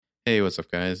Hey, what's up,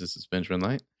 guys? This is Benjamin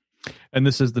Light. And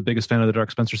this is the biggest fan of the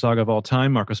Dark Spencer saga of all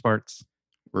time, Marcus Sparks.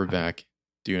 We're back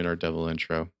doing our double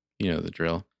intro. You know the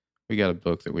drill. We got a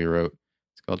book that we wrote.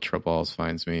 It's called Trouble Always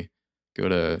Finds Me. Go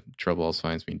to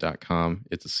troublealwaysfindsme.com.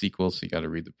 It's a sequel, so you got to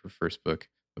read the first book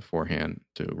beforehand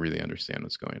to really understand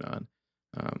what's going on.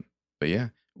 But yeah,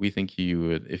 we think you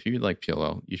would, if you like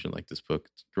PLL, you should like this book.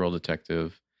 It's Girl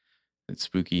Detective. It's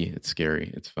spooky. It's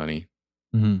scary. It's funny.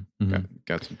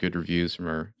 Got some good reviews from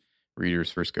our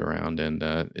readers first go around, and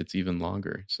it's even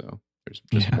longer, so there's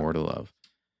just more to love.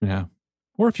 Yeah.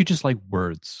 Or if you just like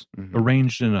words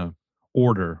arranged in a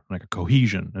order, like a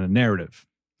cohesion and a narrative.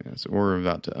 Yeah, so we're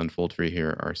about to unfold for you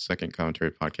here our second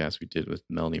commentary podcast we did with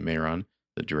Melanie Mayron,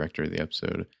 the director of the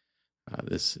episode.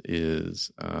 This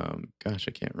is I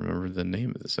can't remember the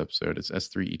name of this episode. It's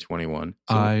S3E21.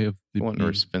 The one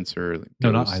where Spencer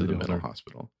goes to the mental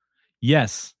hospital.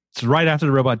 Yes. It's right after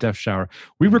the robot death shower.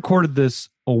 We recorded this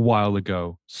a while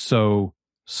ago, so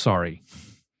sorry.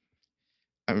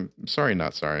 I'm sorry,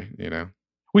 not sorry, you know.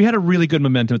 We had a really good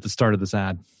momentum at the start of this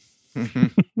ad. We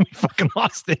fucking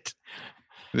lost it.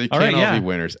 They can't all be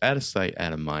winners. Out of sight,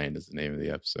 out of mind is the name of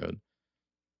the episode.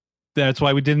 That's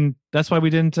why we didn't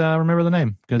remember the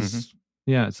name, because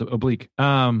it's oblique.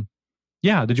 Did you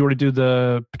already do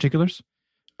the particulars?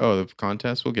 Oh, the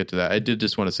contest? We'll get to that. I did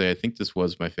just want to say, I think this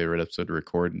was my favorite episode to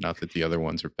record. Not that the other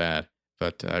ones are bad,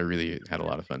 but I really had a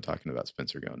lot of fun talking about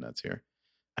Spencer going nuts here.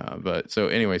 But so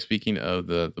anyway, speaking of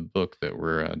the book that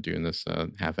we're doing this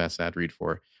half-ass ad read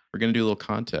for, we're going to do a little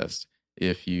contest.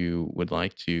 If you would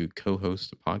like to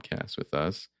co-host a podcast with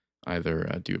us, either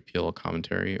do a PLL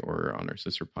commentary or on our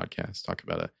sister podcast, talk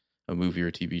about a movie or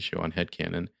TV show on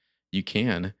Headcanon, you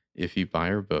can if you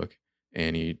buy our book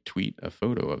and you tweet a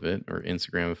photo of it or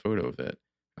Instagram a photo of it.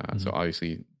 So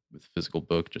obviously with physical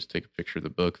book, just take a picture of the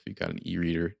book. If you've got an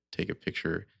e-reader, take a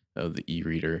picture of the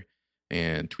e-reader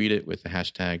and tweet it with the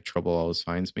hashtag Trouble Always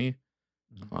Finds Me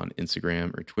on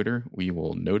Instagram or Twitter. We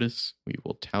will notice, we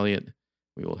will tally it,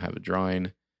 we will have a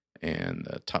drawing, and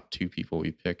the top 2 people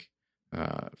we pick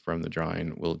from the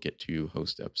drawing will get to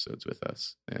host episodes with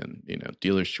us. And, you know,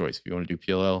 dealer's choice. If you want to do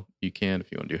PLL, you can.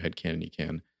 If you want to do Headcanon, you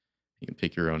can. You can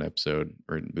pick your own episode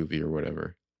or movie or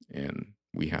whatever, and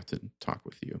we have to talk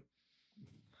with you.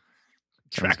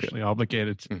 Contractually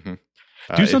obligated.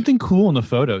 Do something cool in the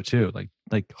photo too, like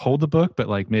hold the book, but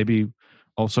like maybe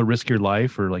also risk your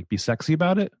life or like be sexy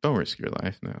about it. Don't risk your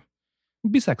life, no.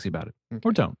 Be sexy about it,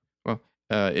 or don't. Well,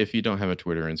 if you don't have a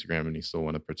Twitter or Instagram and you still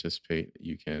want to participate,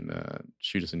 you can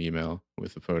shoot us an email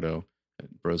with a photo at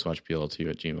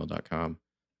broswatchpl2@gmail.com.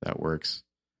 That works.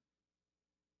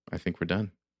 I think we're done.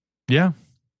 Yeah.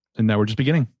 And now we're just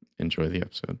beginning. Enjoy the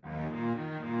episode.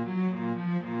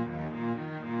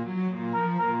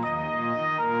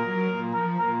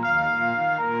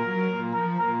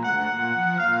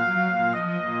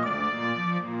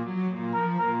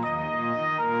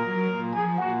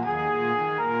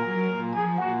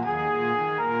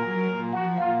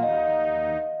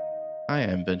 Hi,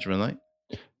 I'm Benjamin Light.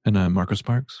 And I'm Marcus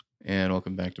Sparks. And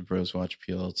welcome back to Bros Watch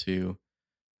PL2.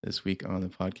 This week on the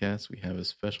podcast, we have a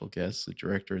special guest, the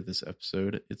director of this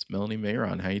episode. It's Melanie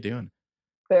Mayron. How you doing?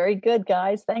 Very good,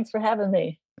 guys. Thanks for having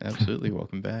me. Absolutely.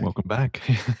 Welcome back. Welcome back.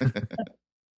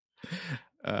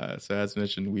 So as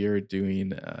mentioned, we are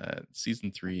doing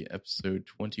season 3, episode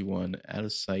 21, Out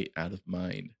of Sight, Out of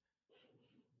Mind.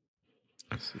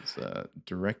 This is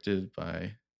directed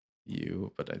by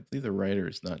you, but I believe the writer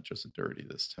is not Joseph Doherty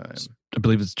this time. I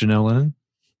believe it's Janelle Lennon.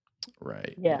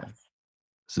 Right. Yes. Yeah.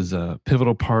 This is a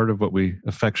pivotal part of what we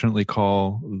affectionately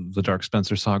call the Dark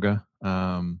Spencer saga.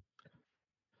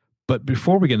 But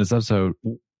before we get into this episode,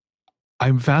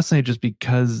 I'm fascinated just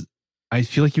because I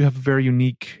feel like you have a very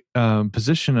unique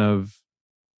position of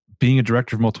being a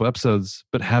director of multiple episodes,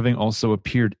 but having also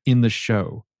appeared in the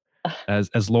show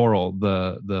as Laurel,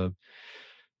 the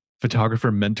photographer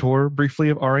mentor briefly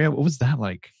of Aria. What was that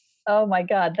like? Oh my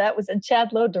God, that was, and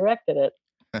Chad Lowe directed it.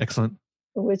 Excellent.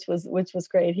 Which was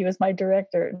great. He was my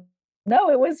director. No,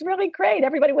 it was really great.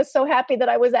 Everybody was so happy that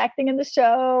I was acting in the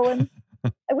show, and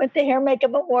I went to hair,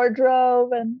 makeup, and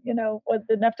wardrobe, and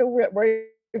didn't have to worry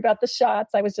about the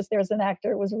shots. I was just there as an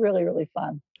actor. It was really, really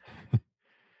fun.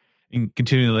 And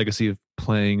continuing the legacy of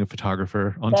playing a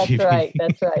photographer on TV.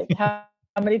 That's right. How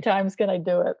many times can I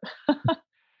do it?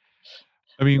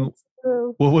 I mean,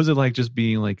 what was it like just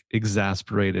being like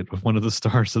exasperated with one of the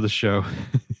stars of the show?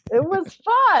 It was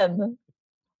fun.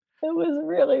 It was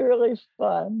really, really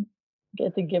fun.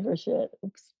 Get to give her shit.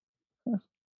 Oops.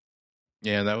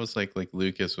 Yeah, that was like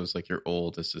Lucas was like your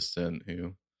old assistant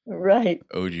who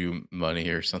owed you money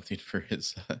or something for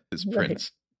his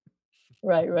prints.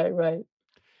 Right.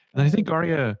 And I think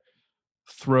Aria,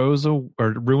 throws or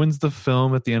ruins the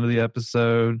film at the end of the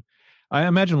episode. I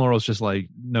imagine Laurel's just like,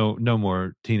 no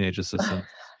more teenage assistants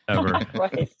ever.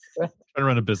 Right. Trying to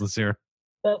run a business here.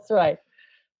 That's right.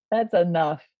 That's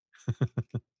enough.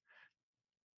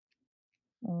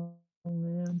 Oh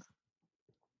man.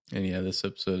 And yeah, this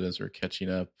episode, as we're catching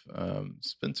up,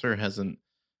 Spencer hasn't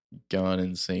gone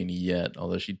insane yet,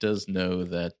 although she does know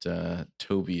that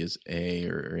Toby is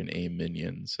or an A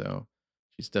minion, so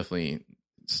she's definitely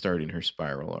starting her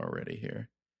spiral already here.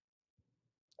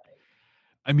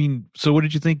 I mean, so what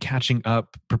did you think catching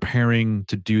up, preparing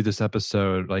to do this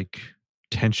episode? Like,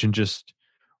 tension just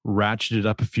ratcheted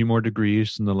up a few more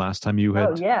degrees than the last time you had.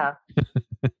 Oh yeah.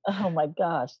 Oh my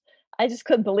gosh. I just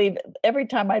couldn't believe it. Every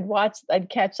time I'd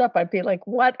catch up, I'd be like,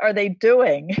 what are they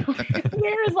doing?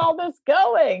 Where is all this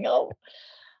going? Oh,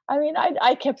 I mean,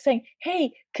 I kept saying,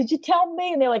 hey, could you tell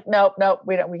me? And they're like, nope,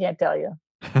 we can't tell you.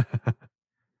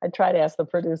 I try to ask the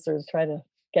producers, try to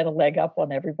get a leg up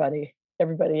on everybody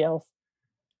else.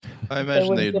 I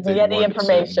imagine they'd give me any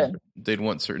information. They'd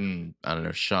want certain, I don't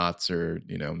know, shots or,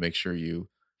 make sure you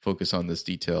focus on this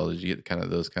detail. Did you get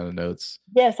those kind of notes?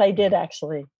 Yes, I did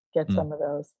actually get some of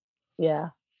those. Yeah.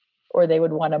 Or they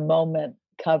would want a moment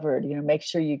covered, make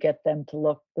sure you get them to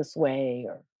look this way.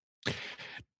 Or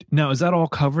now, is that all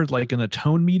covered like in the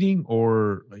tone meeting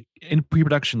or like in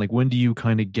pre-production? Like when do you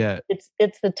kind of get?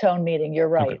 It's the tone meeting. You're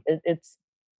right. Okay. It's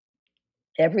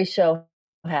every show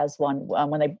has one.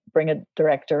 When they bring a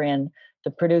director in, the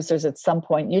producers at some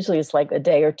point, usually it's like a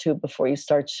day or two before you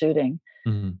start shooting,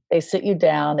 they sit you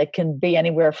down. It can be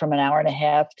anywhere from an hour and a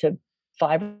half to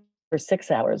 5 or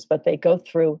 6 hours, but they go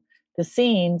through the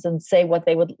scenes and say what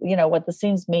they would, what the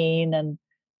scenes mean and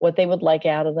what they would like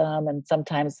out of them. And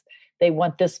sometimes they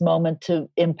want this moment to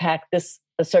impact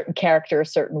a certain character a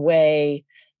certain way.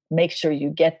 Make sure you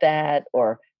get that,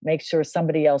 or make sure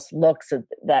somebody else looks at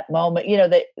that moment.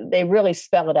 They really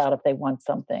spell it out if they want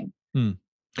something.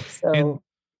 So, and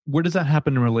where does that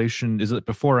happen in relation? Is it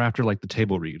before or after like the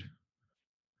table read?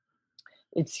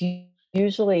 It's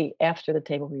usually after the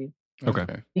table read.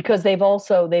 Okay. Because they like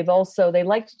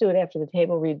to do it after the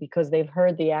table read because they've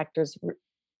heard the actors,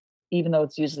 even though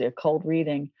it's usually a cold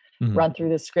reading, run through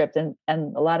the script. And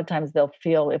a lot of times they'll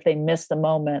feel if they miss the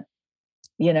moment,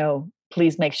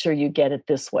 please make sure you get it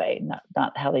this way,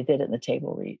 not how they did it in the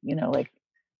table read,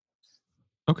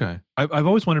 Okay. I've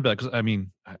always wondered about it because I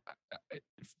mean,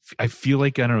 I feel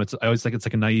like, I don't know, I always think it's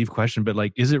like a naive question, but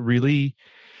like, is it really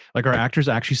like, are actors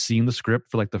actually seeing the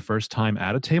script for like the first time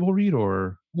at a table read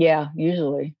or? Yeah,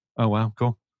 usually. Oh, wow.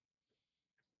 Cool.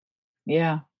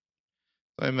 Yeah.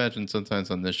 I imagine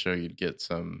sometimes on this show, you'd get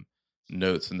some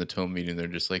notes in the tone meeting. They're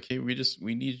just like, hey, we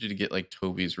need you to get like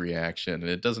Toby's reaction. And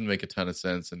it doesn't make a ton of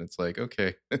sense. And it's like,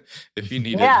 okay, if you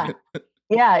need it.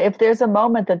 Yeah. If there's a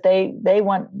moment that they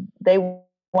want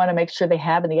to make sure they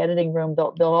have in the editing room,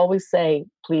 they'll always say,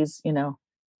 please,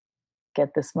 get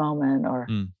this moment, or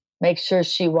make sure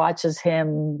she watches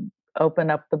him open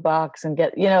up the box and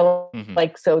get,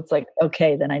 like, so it's like,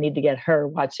 okay, then I need to get her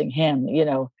watching him,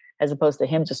 as opposed to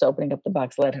him just opening up the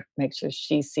box, let her make sure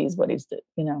she sees what he's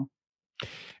doing,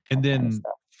 And then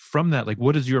from that, like,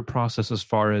 what is your process as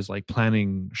far as like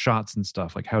planning shots and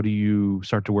stuff? Like, how do you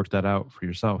start to work that out for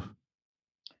yourself?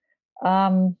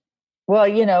 Well,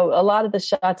 a lot of the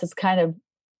shots is kind of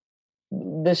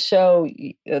the show,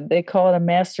 they call it a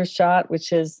master shot,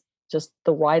 which is just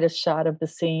the widest shot of the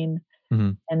scene.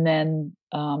 And then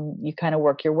you kind of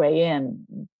work your way in,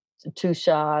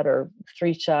 2-shot or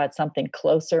 3-shot, something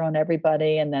closer on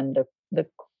everybody. And then the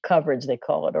coverage, they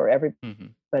call it, or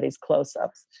everybody's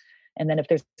close-ups. And then if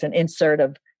there's an insert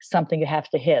of something you have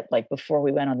to hit, like before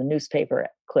we went on the newspaper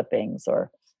clippings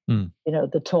or,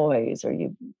 the toys, or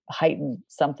you heighten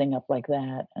something up like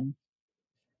that. And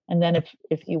then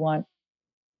if you want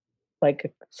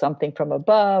like something from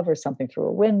above or something through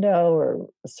a window or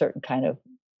a certain kind of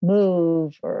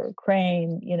move or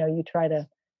crane, you try to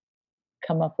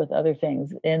come up with other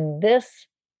things. In this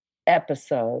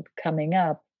episode coming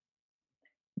up,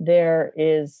 there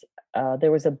was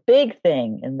a big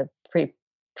thing in the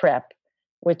pre-prep,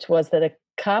 which was that a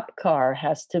cop car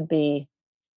has to be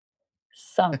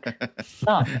sunk.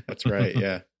 That's right.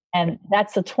 Yeah. And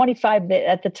that's a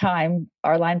at the time,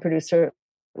 our line producer,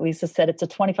 Lisa, said it's a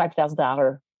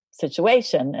 $25,000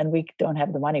 situation and we don't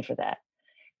have the money for that.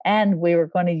 And we were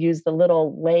going to use the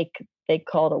little lake, they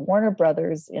called it Warner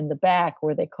Brothers, in the back,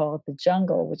 where they call it the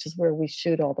jungle, which is where we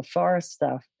shoot all the forest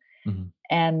stuff.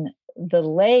 And the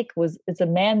lake it's a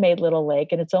man-made little lake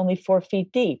and it's only 4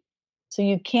 feet deep. So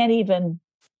you can't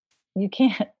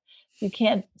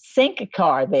sink a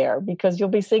car there because you'll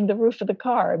be seeing the roof of the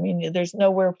car. I mean, there's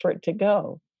nowhere for it to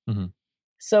go.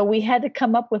 So we had to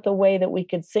come up with a way that we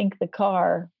could sink the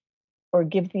car or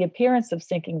give the appearance of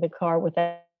sinking the car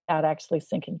without actually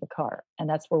sinking the car. And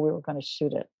that's where we were going to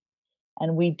shoot it.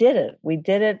 And we did it.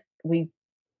 We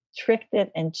tricked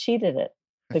it and cheated it.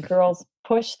 The girls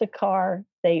push the car,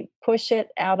 they push it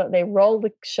they roll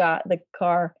the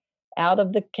car out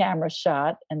of the camera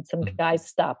shot, and some guys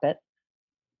stop it.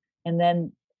 And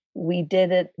then we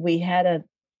did it. We had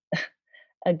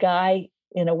a guy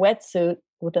in a wetsuit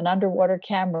with an underwater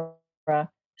camera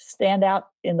stand out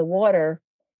in the water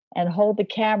and hold the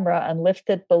camera and lift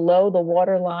it below the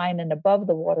water line and above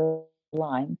the water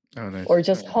line. Oh, nice. Or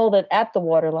just hold it at the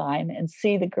water line and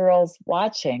see the girls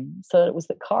watching. So it was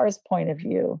the car's point of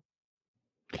view.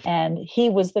 And he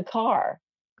was the car.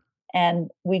 And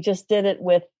we just did it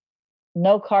with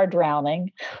no car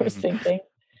drowning or sinking.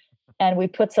 And we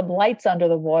put some lights under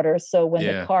the water. So when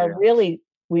the car really,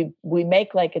 we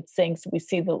make like it sinks, we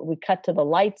cut to the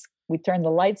lights, we turn the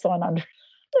lights on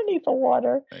underneath the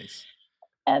water. Nice.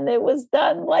 And it was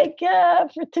done like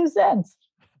for 2 cents.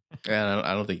 Yeah,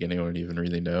 I don't think anyone would even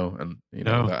really know, and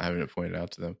without having it pointed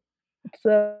out to them.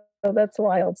 So that's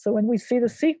wild. So when we see the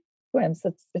sequence,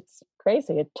 it's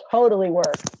crazy. It totally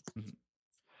works.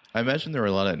 I imagine there were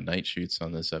a lot of night shoots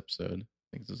on this episode. I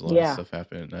think there's a lot of stuff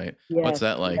happening at night. Yes. What's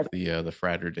that like? The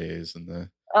Fratter days and the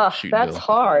that's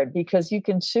hard because you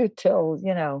can shoot till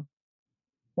 2,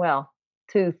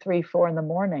 3, 4 in the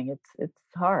morning. It's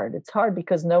hard. It's hard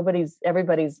because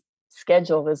everybody's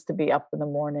schedule is to be up in the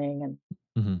morning, and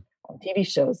on TV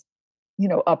shows,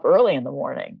 up early in the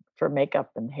morning for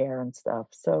makeup and hair and stuff.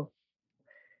 So,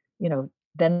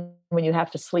 then when you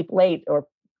have to sleep late or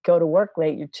go to work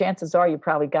late, your chances are you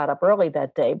probably got up early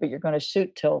that day, but you're going to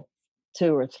shoot till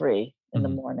 2 or 3 in the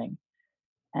morning.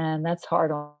 And that's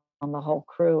hard on the whole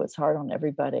crew. It's hard on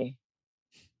everybody.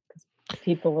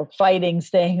 People are fighting,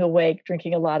 staying awake,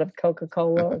 drinking a lot of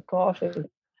Coca-Cola or coffee.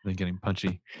 They're getting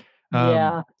punchy.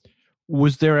 Yeah.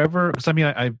 Was there ever? Because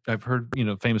I've heard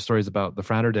famous stories about the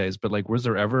Fratter days, but like, was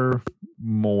there ever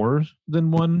more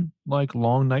than one like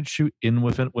long night shoot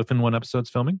within one episode's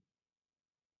filming?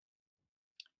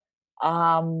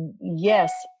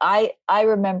 Yes, I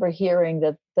remember hearing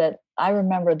that. I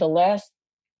remember the last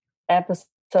episode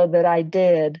that I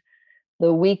did.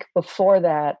 The week before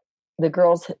that, the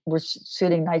girls were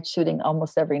night shooting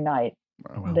almost every night.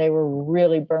 Oh, wow. They were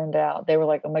really burned out. They were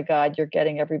like, "Oh my God, you're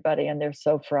getting everybody," and they're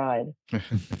so fried.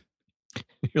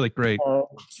 You're like, great. So,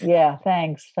 yeah,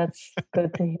 thanks. That's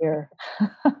good to hear.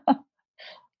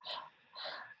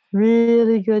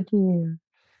 Really good to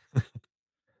hear.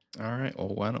 All right.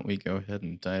 Well, why don't we go ahead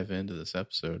and dive into this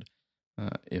episode?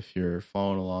 If you're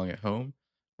following along at home,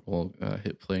 we'll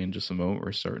hit play in just a moment.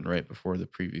 We're starting right before the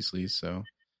previously, so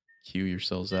cue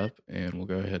yourselves up, and we'll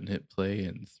go ahead and hit play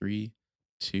in 3,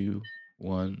 2,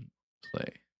 1,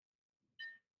 play.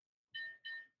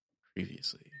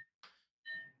 Previously.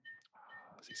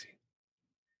 Easy.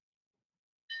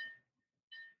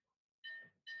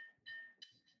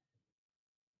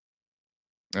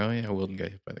 Oh yeah, Wilden got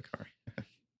hit by the car.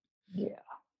 Yeah.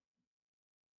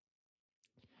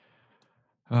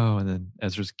 Oh, and then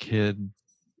Ezra's kid.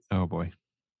 Oh boy.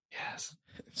 Yes.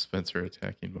 Spencer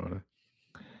attacking Mona.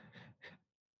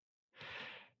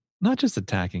 Not just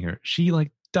attacking her. She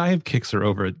like dive kicks her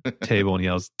over a table and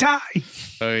yells, "Die!"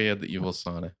 Oh yeah, the evil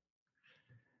sauna.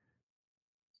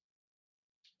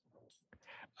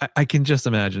 I can just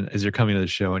imagine as you're coming to the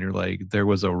show and you're like, there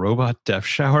was a robot death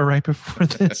shower right before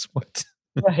this. What?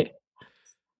 Right.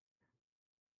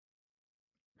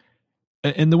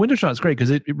 And the window shot is great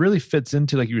because it really fits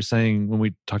into, like you were saying when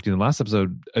we talked in the last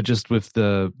episode, just with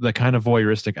the kind of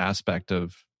voyeuristic aspect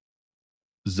of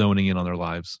zoning in on their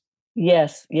lives.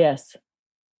 Yes.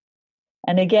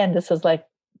 And again, this is like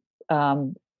a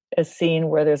scene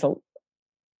where there's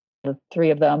the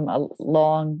 3 of them, a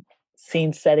long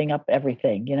scene setting up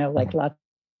everything, like lots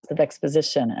of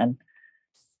exposition. And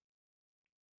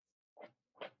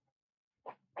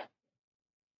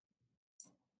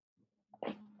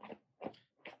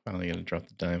Finally gonna drop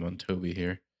the dime on Toby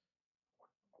here.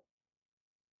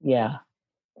 Yeah.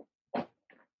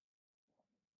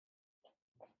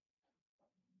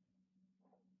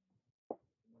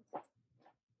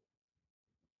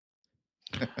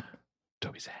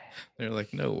 Toby's ass. They're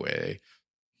like, no way.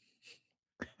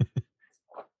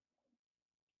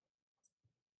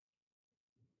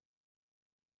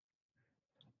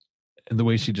 And the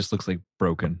way she just looks like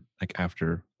broken, like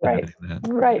after Right. that.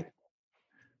 Right.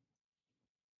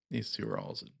 These two are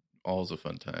always a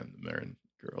fun time, the Marin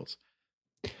girls.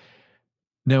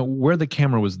 Now, where the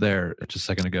camera was there just a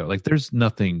second ago, like there's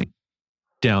nothing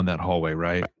down that hallway,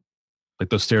 right? Like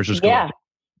those stairs just go up.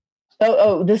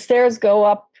 Oh, the stairs go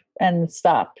up and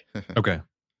stop, Okay.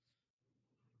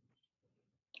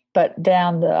 but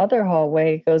down the other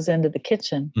hallway goes into the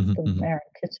kitchen, Mhm, the mhm. Marin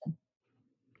kitchen.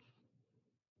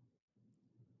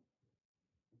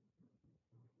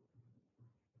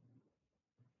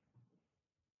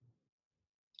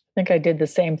 I think I did the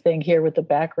same thing here with the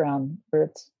background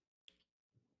where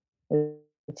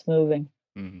it's moving.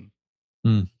 Mhm.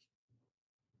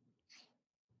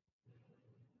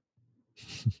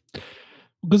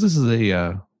 Because this is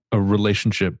a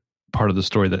relationship part of the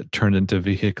story that turned into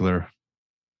vehicular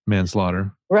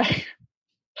manslaughter. Right.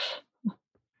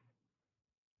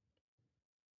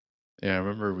 Yeah, I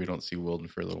remember we don't see Wilden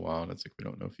for a little while, and it's like we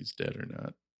don't know if he's dead or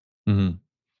not. Mm-hmm.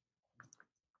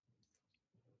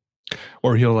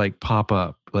 Or he'll like pop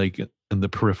up like in the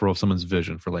peripheral of someone's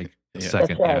vision for like a Yeah.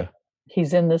 second. That's right. Yeah.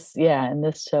 He's in this, in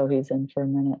this show he's in for a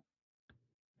minute.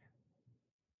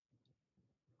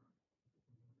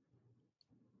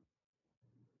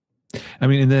 I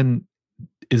mean, and then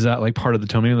is that like part of the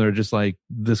tone? They're just like,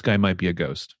 this guy might be a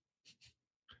ghost.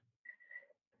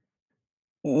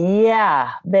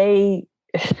 Yeah, they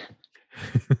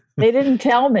didn't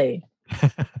tell me. They're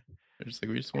just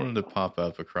like, we just wanted to pop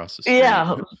up across the street.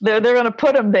 Yeah, they're going to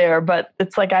put him there, but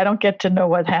it's like I don't get to know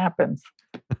what happens.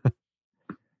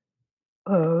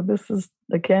 Oh, this is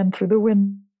again through the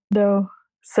window.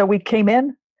 So we came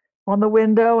in on the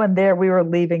window, and there we were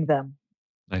leaving them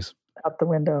Nice out the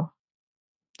window.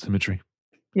 symmetry.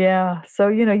 Yeah, so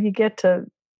you get to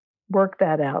work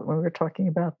that out when we were talking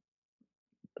about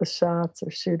the shots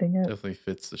or shooting it. Definitely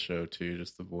fits the show too,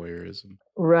 just the voyeurism.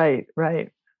 Right.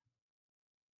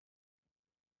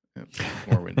 Yep.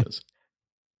 More windows.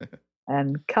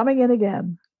 And coming in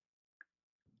again.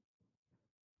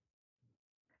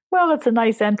 Well, it's a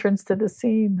nice entrance to the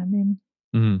scene. I mean,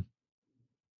 Mm-hmm.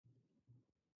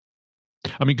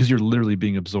 Because you're literally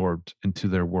being absorbed into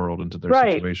their world, into their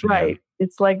situation. Right. Yeah.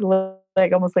 It's like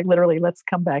almost like literally, let's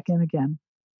come back in again.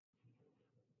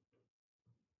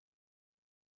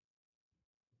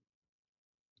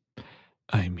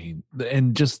 I mean,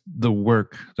 and just the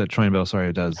work that Troian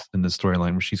Bellisario does in this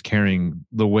storyline, where she's carrying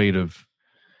the weight of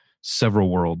several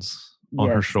worlds on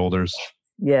her shoulders.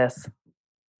 Yes.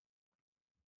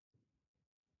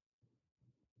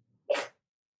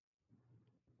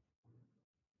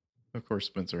 Of course,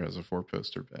 Spencer has a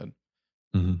 4-poster bed.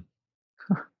 Mm-hmm.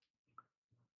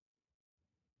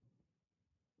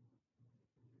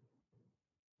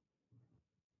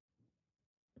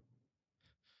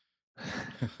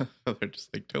 They're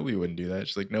just like, Toby wouldn't do that.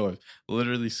 She's like, no, I've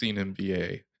literally seen him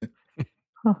BA.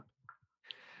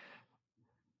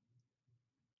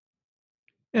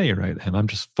 Yeah, you're right. And I'm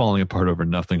just falling apart over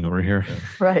nothing over here. Yeah.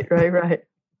 Right.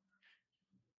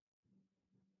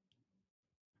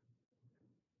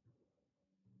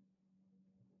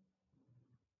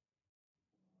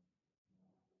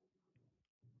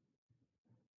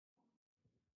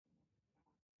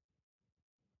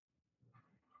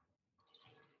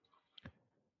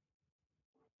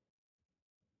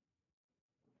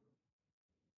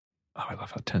 Oh, I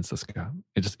love how tense this got.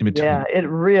 It just in between. Yeah, it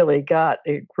really got.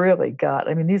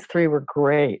 I mean, these three were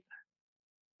great.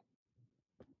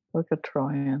 Look at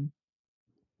Troian.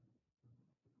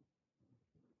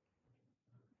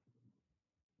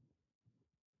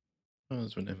 Well,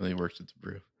 that's when Emily worked at the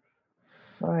brew.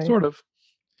 Right. Sort of.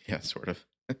 Yeah, sort of.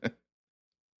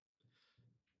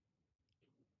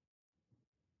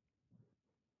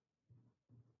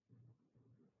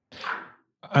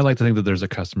 I like to think that there's a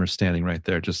customer standing right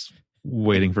there just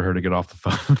waiting for her to get off the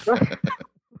phone.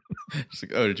 She's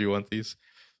like, oh, did you want these?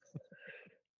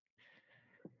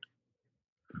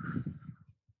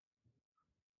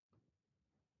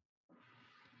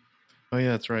 Oh,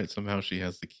 yeah, that's right. Somehow she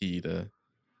has the key to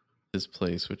his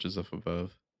place, which is up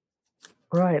above.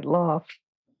 Right, loft.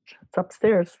 It's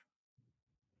upstairs.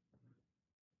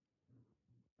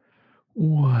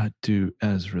 What do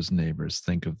Ezra's neighbors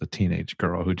think of the teenage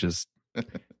girl who just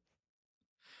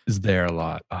is there a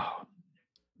lot? Oh,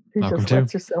 She Malcolm just too?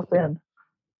 lets herself in.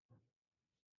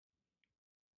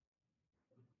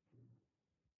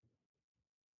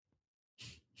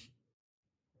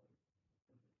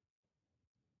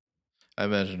 I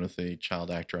imagine with a child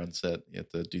actor on set, you have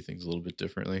to do things a little bit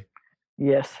differently.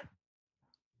 Yes.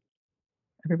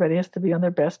 Everybody has to be on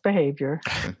their best behavior.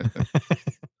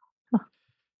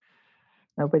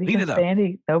 Nobody can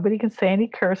say any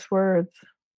curse words.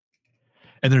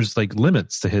 And there's like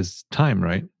limits to his time,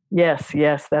 right?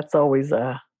 Yes, that's always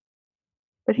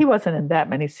but he wasn't in that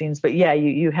many scenes. But yeah,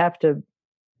 you have to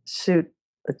shoot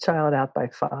a child out by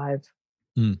 5.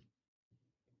 Mm.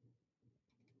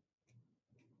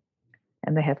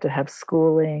 And they have to have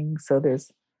schooling. So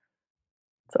there's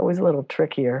It's always a little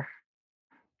trickier.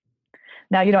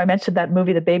 Now, I mentioned that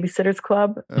movie, The Babysitter's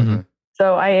Club. Uh-huh.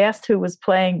 So I asked who was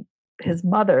playing his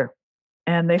mother,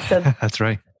 and they said, That's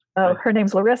right. "Oh, her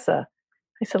name's Larissa."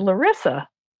 I said, "Larissa?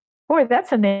 Boy,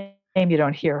 that's a name you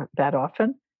don't hear that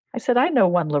often." I said, "I know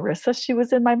one Larissa. She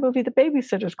was in my movie, The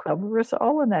Babysitter's Club, Larissa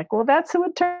Olenek." Well, that's who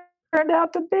it turned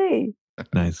out to be.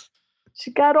 Nice.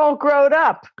 She got all grown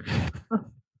up.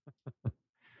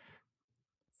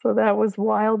 So that was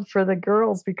wild for the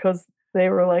girls because they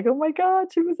were like, "Oh my God,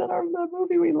 she was in the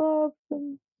movie we loved."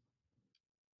 And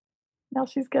now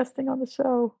she's guesting on the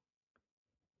show.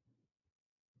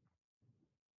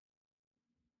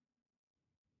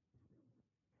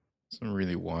 Some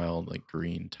really wild, like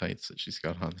green tights that she's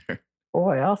got on there.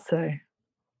 Boy, I'll say.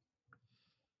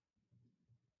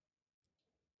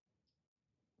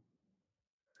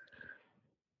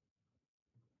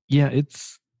 Yeah,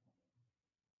 it's.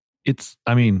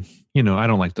 I mean, I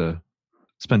don't like to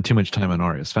spend too much time on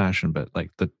Arya's fashion, but like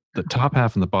the top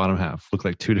half and the bottom half look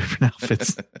like two different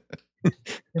outfits.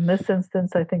 In this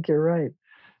instance, I think you're right.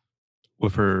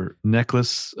 With her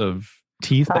necklace of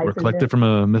teeth that were Ties in collected it. from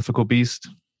a mythical beast.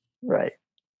 Right.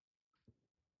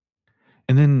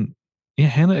 And then, yeah,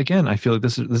 Hannah, again, I feel like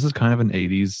this is kind of an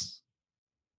 80s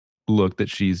look that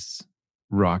she's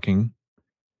rocking.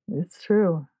 It's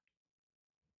true.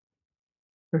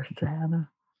 First Hannah.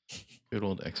 Good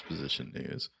old exposition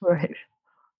news. Right.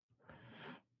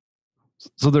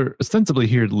 So they're ostensibly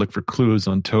here to look for clues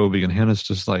on Toby, and Hannah's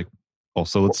just like,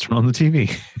 also, let's turn on the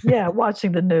TV. Yeah,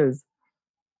 watching the news.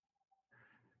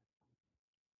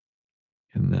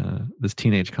 In this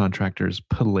teenage contractor's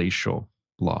palatial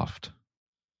loft.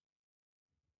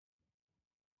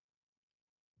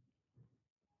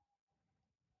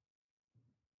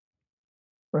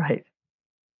 Right.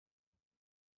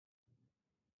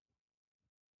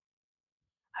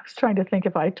 I was trying to think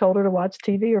if I told her to watch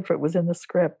TV or if it was in the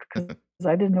script because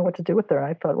I didn't know what to do with her.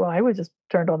 I thought, well, I would just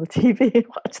turn on the TV and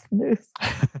watch the news,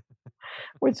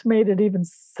 which made it even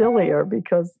sillier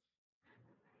because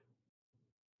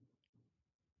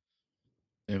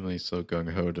Emily's so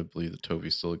gung-ho to believe that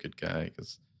Toby's still a good guy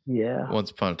because yeah,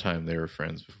 once upon a time they were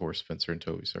friends before Spencer and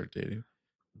Toby started dating.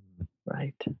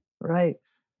 right.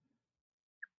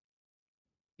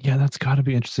 Yeah, that's got to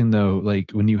be interesting though.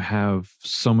 Like when you have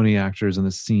so many actors in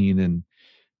the scene, and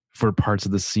for parts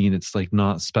of the scene, it's like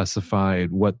not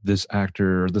specified what this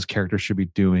actor or this character should be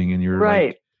doing, and you're Right.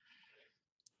 like,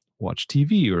 watch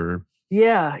TV or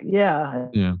Yeah. yeah.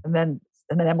 And then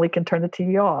Emily can turn the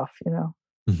TV off,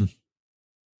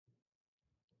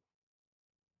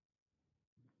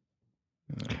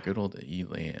 Good old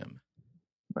Elam.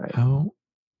 Right. How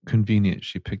convenient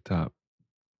she picked up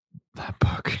that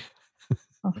book.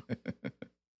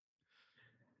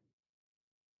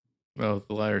 Well, if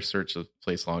the liar searched the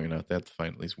place long enough, they have to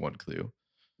find at least one clue.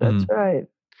 That's right.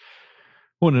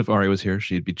 Well, and if Ari was here,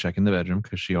 she'd be checking the bedroom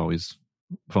because she always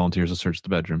volunteers to search the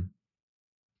bedroom.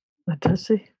 Does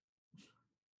she?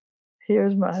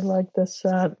 I like this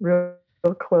shot real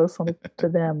close to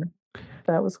them.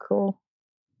 That was cool.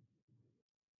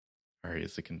 Ari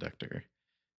is the conductor.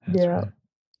 That's right.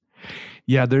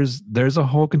 Yeah, there's a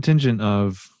whole contingent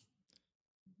of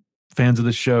fans of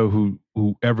the show who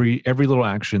every little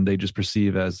action they just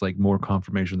perceive as like more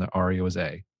confirmation that Arya was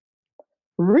A.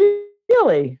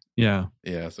 Really? Yeah.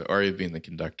 Yeah, so Arya being the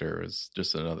conductor was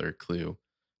just another clue.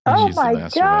 Oh She's my the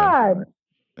mastermind.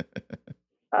 God.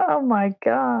 Oh my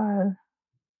God.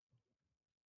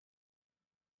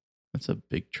 That's a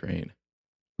big train.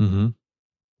 Mm-hmm.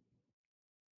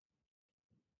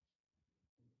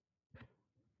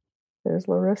 There's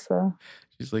Larissa.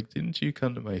 She's like, didn't you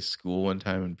come to my school one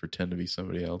time and pretend to be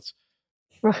somebody else?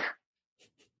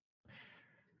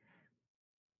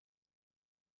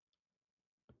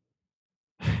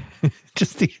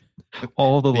 Just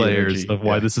all the layers energy, of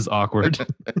why this is awkward.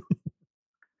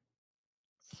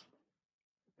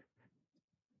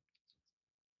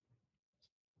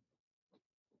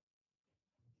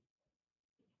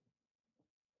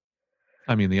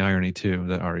 I mean, the irony too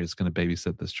that Arya is going to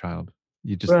babysit this child.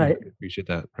 You just appreciate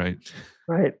that, right?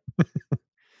 Right.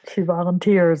 She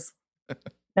volunteers,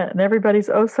 and everybody's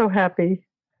oh so happy.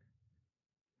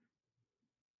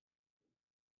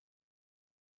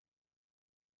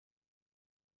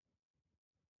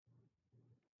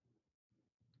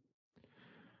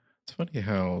 It's funny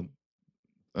how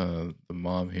the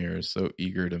mom here is so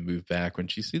eager to move back when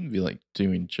she seemed to be like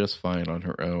doing just fine on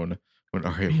her own when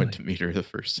Arya went to meet her the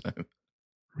first time.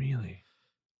 Really?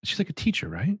 She's like a teacher,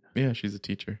 right? Yeah, she's a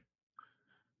teacher.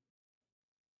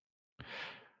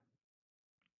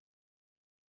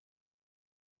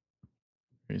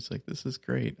 He's like, "This is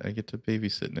great. I get to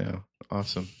babysit now.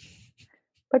 Awesome."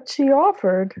 But she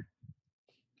offered.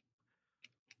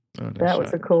 Oh, nice That was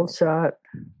shot. a cool shot.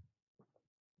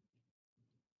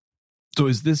 So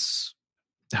is this?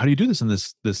 How do you do this in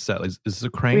this set? Is this a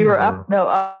crane? We were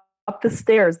or- up the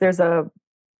stairs. There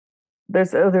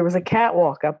was a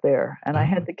catwalk up there, and I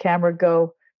had the camera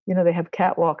go. You know, they have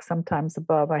catwalks sometimes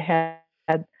above. I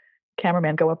had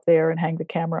cameraman go up there and hang the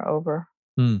camera over.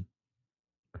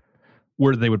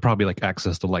 Where they would probably like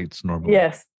access the lights normally.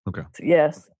 Yes. Okay.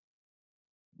 Yes.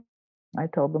 I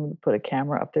told them to put a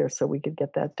camera up there so we could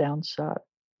get that down shot.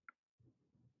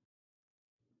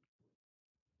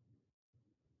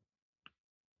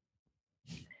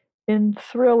 In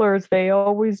thrillers, they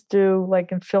always do,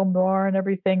 like in film noir and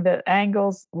everything, the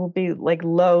angles will be like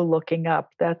low looking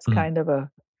up. That's kind of a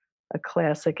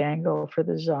classic angle for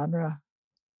the genre.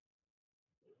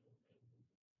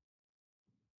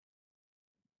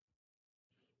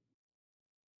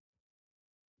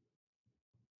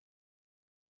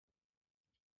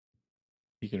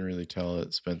 You can really tell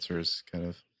that Spencer's kind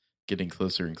of getting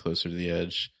closer and closer to the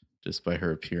edge just by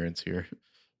her appearance here.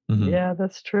 Mm-hmm. Yeah,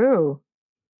 that's true.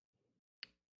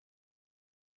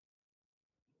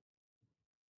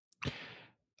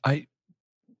 I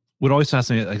would always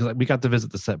fascinate. Like, we got to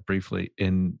visit the set briefly,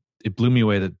 and it blew me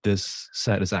away that this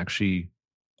set is actually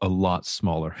a lot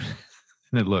smaller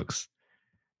than it looks.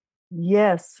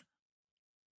 Yes.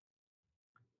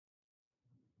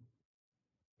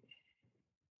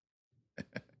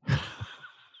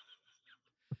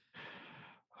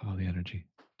 Oh, the energy!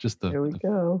 Just There we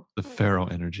go. The Pharaoh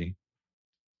energy.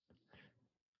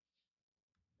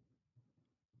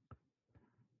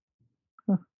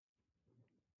 Huh.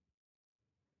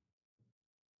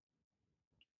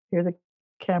 Here the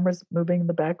camera's moving in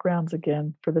the backgrounds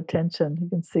again for the tension. You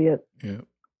can see it. Yeah.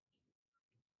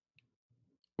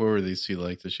 What were these two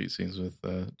like, the shoot scenes with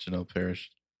Janelle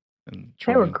Parrish and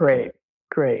They were Troy?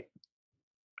 great.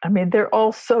 I mean, they're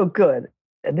all so good,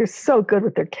 and they're so good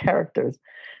with their characters.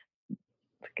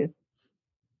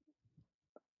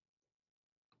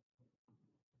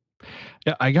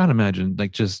 Yeah, I gotta imagine,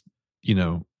 like, just, you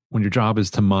know, when your job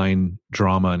is to mine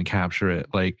drama and capture it,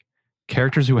 like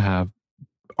characters who have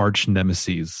arch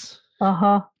nemesis.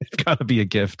 It's got to be a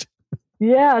gift.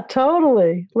 Yeah,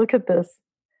 totally. Look at this.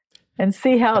 And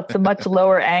see how it's a much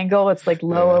lower angle. It's like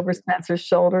low over Spencer's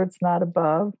shoulder. It's not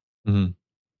above. Mm-hmm.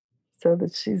 So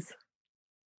that she's.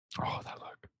 Oh, that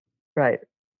look. Right.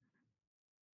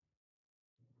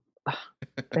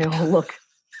 They all look.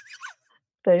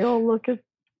 They all look at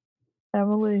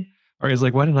Emily. Or he's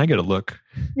like, why didn't I get a look?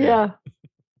 Yeah.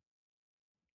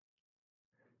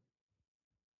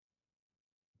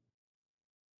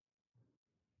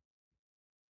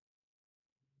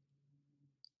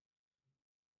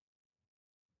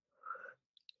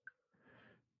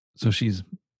 So she's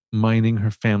mining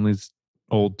her family's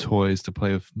old toys to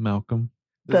play with Malcolm.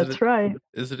 That's right.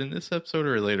 Is it in this episode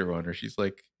or a later one where she's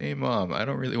like, "Hey, Mom, I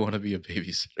don't really want to be a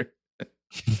babysitter"?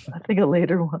 I think a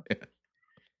later one. Yeah.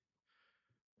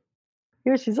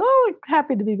 Here she's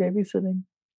happy to be babysitting.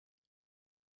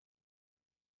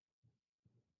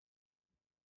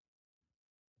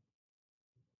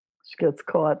 She gets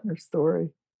caught in her story.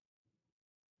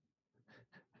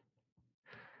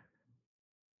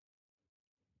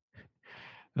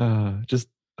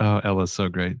 Ella's so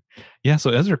great. Yeah,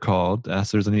 so Ezra called, asked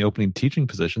if there's any opening teaching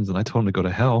positions, and I told him to go to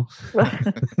hell.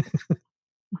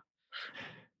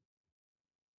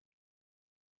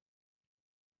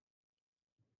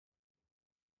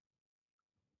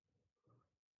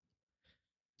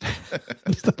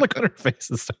 Just the look on her face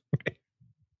is so great.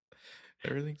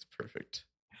 Everything's perfect.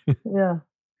 Yeah.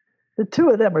 The two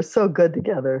of them are so good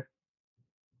together.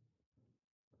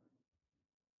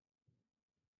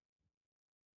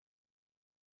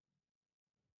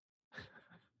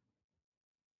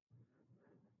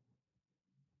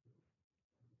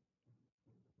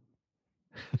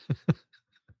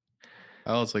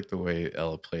 I always like the way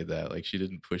Ella played that. Like, she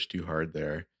didn't push too hard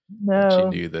there. No. She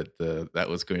knew that that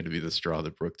was going to be the straw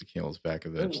that broke the camel's back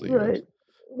eventually. Right.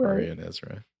 Arya and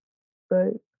Ezra.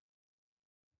 Right.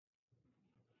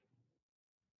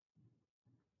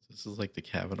 This is like the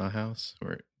Kavanaugh house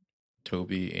where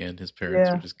Toby and his parents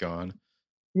are just gone.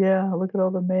 Yeah, look at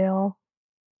all the mail.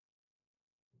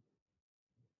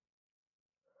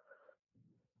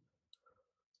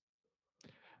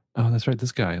 Oh, that's right.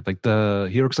 This guy, like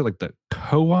he works at like the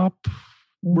co-op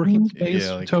working space.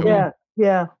 Yeah, like Toby.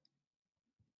 Yeah.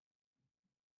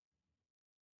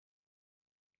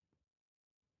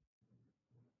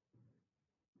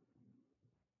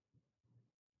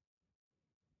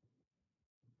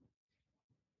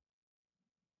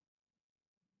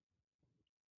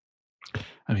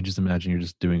 I mean, just imagine you're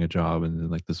just doing a job and then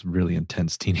like this really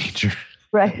intense teenager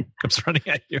Right. comes running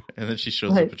at you. And then she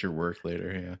shows Right. up at your work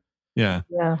later. Yeah. Yeah.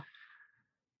 Yeah.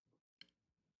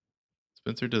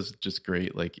 Spencer does just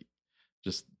great, like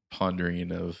just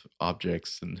pondering of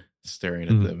objects and staring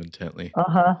Mhm. at them intently.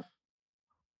 Uh-huh.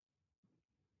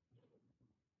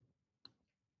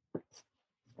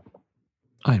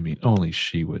 I mean, only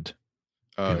she would.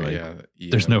 Oh like, yeah.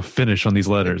 There's no finish on these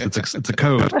letters. It's a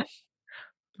code.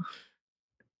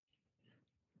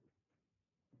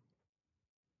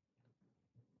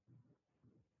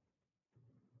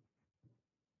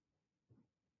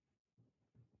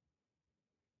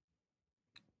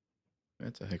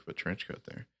 That's a heck of a trench coat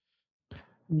there.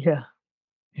 Yeah.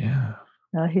 Yeah.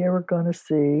 Now here we're going to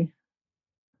see.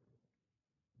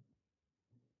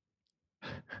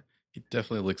 He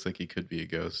definitely looks like he could be a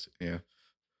ghost. Yeah.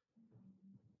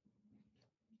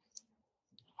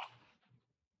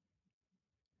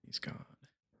 He's gone.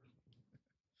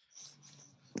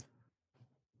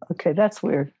 Okay, that's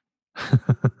weird.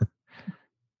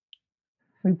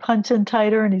 We punch in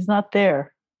tighter and he's not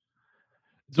there.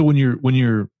 So when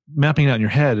you're mapping it out in your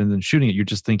head and then shooting it, you're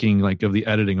just thinking like of the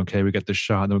editing. Okay, we get this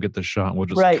shot, and then we'll get this shot, and we'll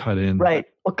just Right, cut in. Right.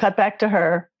 We'll cut back to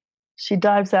her. She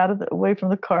dives out of away from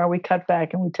the car. We cut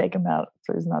back and we take him out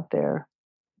so he's not there.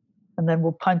 And then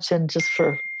we'll punch in just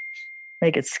for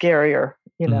make it scarier,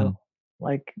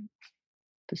 like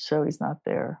to show he's not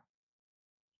there.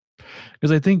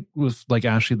 Because I think with like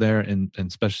Ashley there and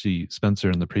especially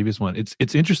Spencer in the previous one,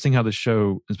 it's interesting how the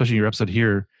show, especially your episode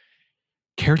here,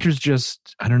 characters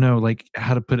just, I don't know, like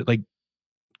how to put it, like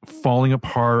falling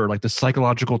apart or like the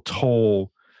psychological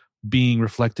toll being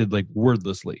reflected like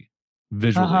wordlessly,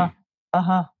 visually.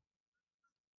 Uh-huh.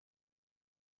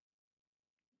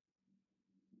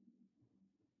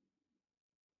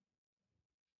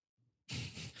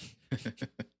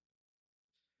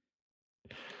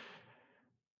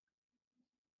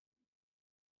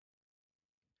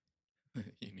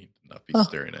 You need to not be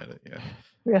staring at it. Yeah.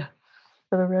 Yeah.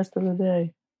 For the rest of the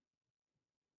day.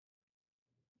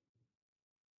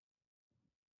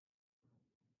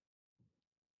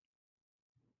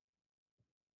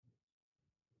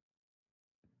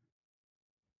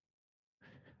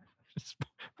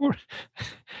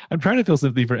 I'm trying to feel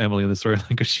sympathy for Emily in this storyline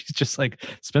because she's just like,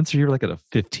 Spencer, you're like at a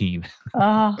 15.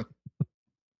 Uh-huh.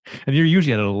 And you're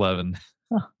usually at an 11.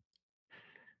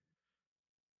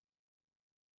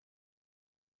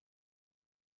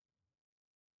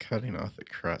 Cutting off the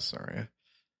crust, Arya.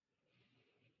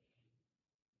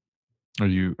 Are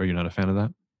you not a fan of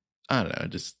that? I don't know.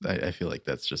 Just I feel like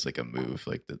that's just like a move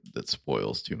like that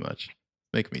spoils too much.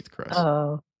 Make me eat the crust.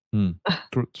 Oh. I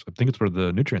think it's where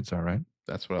the nutrients are, right?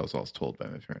 That's what I was always told by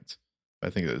my parents. I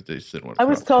think that they just didn't want I to.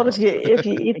 was told if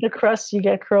you eat the crust, you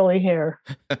get curly hair.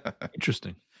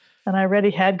 Interesting. And I already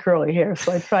had curly hair,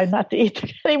 so I tried not to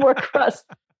eat any more crust.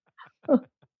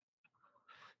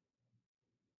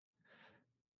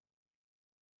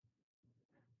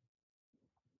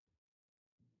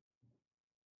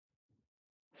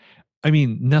 I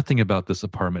mean, nothing about this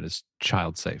apartment is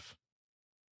child safe.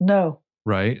 No.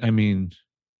 Right? I mean,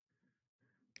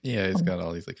 yeah, it's got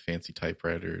all these like fancy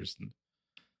typewriters and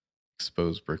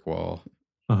exposed brick wall.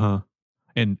 Uh-huh.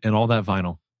 And all that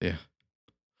vinyl. Yeah.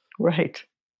 Right.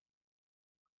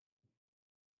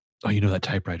 Oh, you know that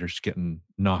typewriter's getting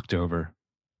knocked over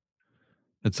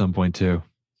at some point too.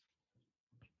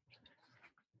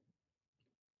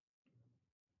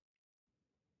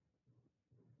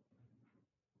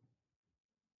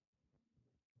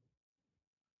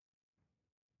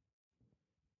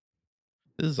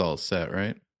 This is all set,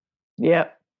 right?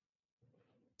 Yep.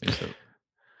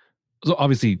 So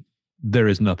obviously there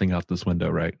is nothing out this window,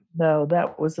 right? No,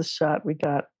 that was a shot we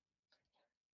got.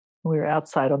 We were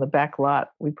outside on the back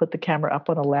lot. We put the camera up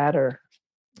on a ladder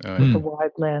with the wide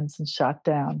lens and shot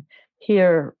down.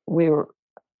 Here we were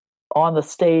on the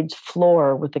stage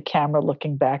floor with the camera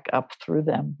looking back up through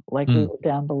them like we were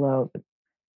down below.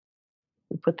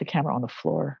 We put the camera on the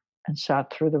floor and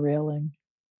shot through the railing.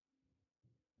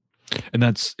 And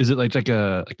is it like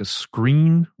a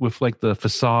screen with like the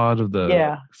facade of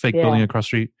the fake building across the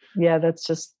street? Yeah, that's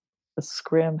just a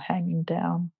scrim hanging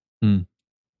down. Oh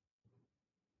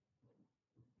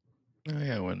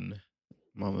yeah, when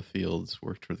Mama Fields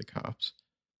worked for the cops.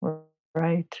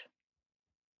 Right.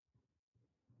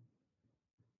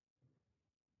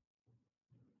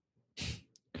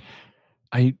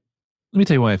 Let me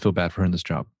tell you why I feel bad for her in this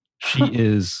job. She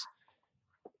is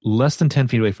less than 10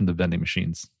 feet away from the vending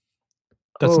machines.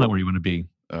 That's not where you want to be.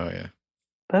 Oh, yeah.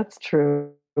 That's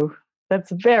true.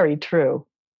 That's very true.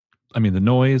 I mean, the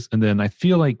noise, and then I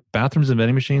feel like bathrooms and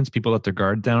vending machines, people let their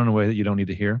guard down in a way that you don't need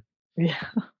to hear. Yeah.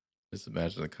 Just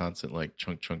imagine the constant like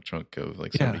chunk of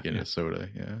like Yeah, somebody getting yeah. a soda.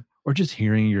 Yeah. Or just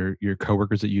hearing your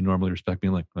coworkers that you normally respect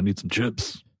being like, I need some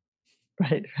chips.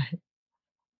 Right.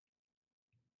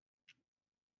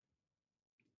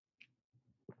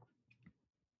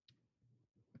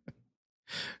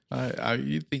 Right.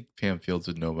 You'd think Pam Fields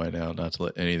would know by now not to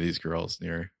let any of these girls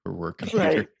near her work Right.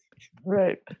 computer.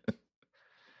 Right.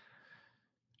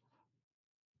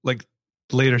 Like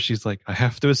later, she's like, I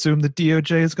have to assume the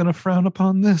DOJ is going to frown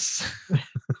upon this.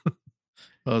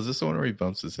 Oh, is this the one where he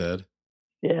bumps his head?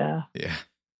 Yeah. Yeah.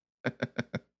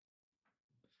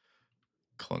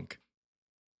 Clunk.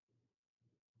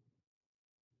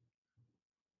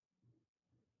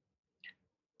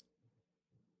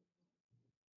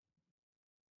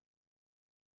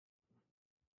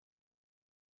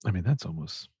 I mean, that's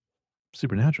almost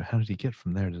supernatural. How did he get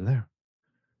from there to there?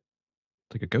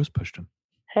 Like a ghost pushed him.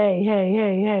 Hey, hey,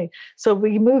 hey, hey. So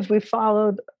we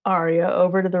followed Arya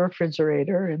over to the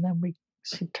refrigerator, and then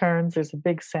she turns, there's a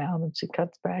big sound, and she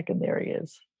cuts back, and there he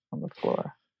is on the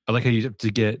floor. I like how you have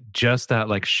to get just that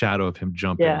like shadow of him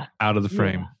jumping out of the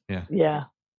frame. Yeah. Yeah.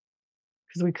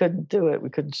 Because we couldn't do it.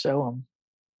 We couldn't show him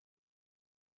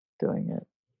doing it.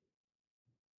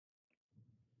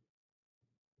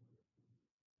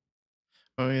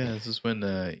 Oh yeah, this is when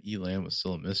Elam was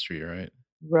still a mystery, right?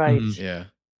 Right. Yeah.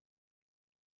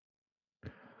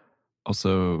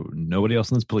 Also, nobody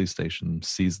else in this police station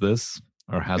sees this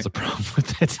or has a problem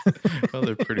with it. Well,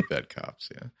 they're pretty bad cops,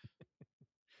 yeah.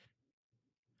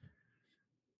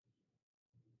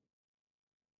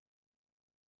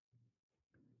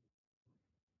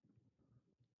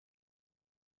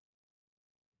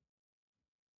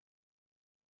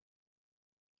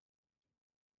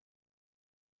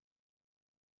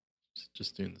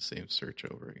 Just doing the same search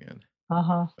over again.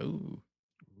 Uh-huh. Ooh.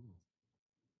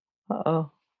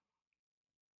 Uh-oh.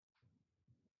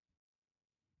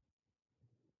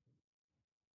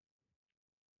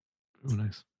 Ooh,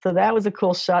 nice. So that was a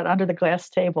cool shot under the glass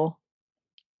table.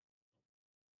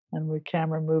 And the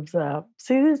camera moves up.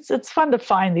 See, it's fun to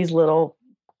find these little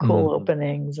cool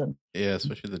openings. And yeah,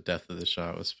 especially the death of the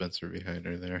shot with Spencer behind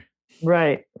her there.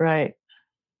 Right, right.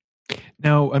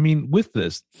 Now, I mean, with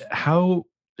this, how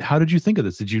did you think of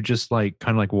this? Did you just like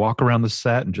kind of like walk around the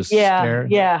set and just stare?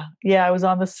 Yeah. I was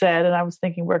on the set and I was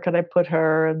thinking, where could I put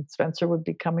her? And Spencer would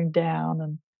be coming down,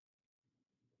 and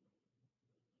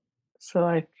so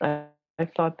I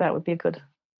thought that would be a good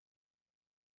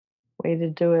way to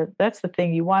do it. That's the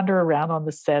thing. You wander around on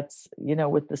the sets,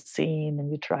 with the scene,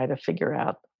 and you try to figure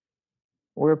out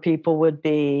where people would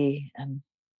be and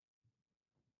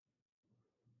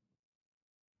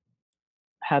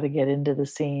how to get into the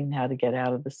scene, how to get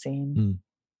out of the scene.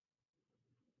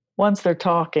 Once they're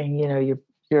talking,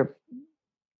 you're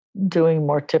doing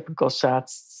more typical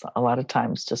shots a lot of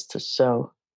times just to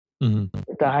show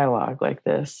dialogue like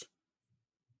this.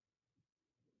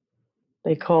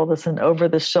 They call this an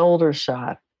over-the-shoulder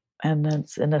shot, and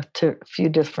it's in a few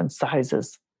different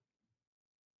sizes.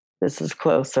 This is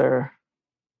closer.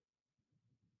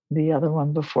 The other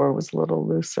one before was a little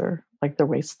looser, like the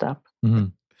waist up.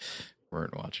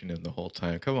 Weren't watching him the whole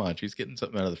time. Come on, she's getting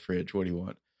something out of the fridge. What do you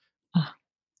want?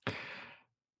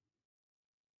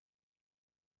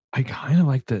 I kind of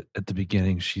like that at the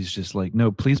beginning. She's just like,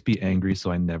 no, please be angry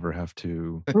so I never have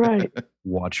to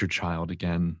watch your child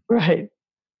again. Right.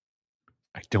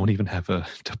 I don't even have a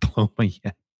diploma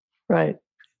yet. Right.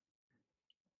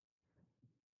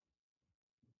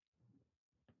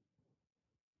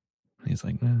 He's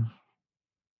like, no.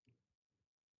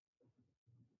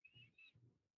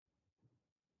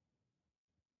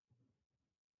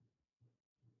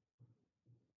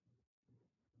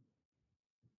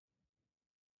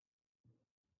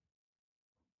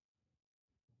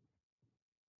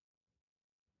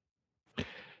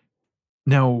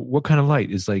 Now, what kind of light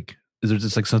is like? Is there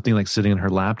just like something like sitting in her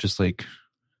lap, just like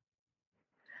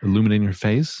illuminating her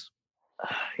face?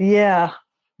 Yeah,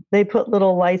 they put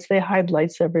little lights. They hide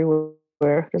lights everywhere.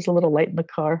 There's a little light in the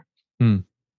car. You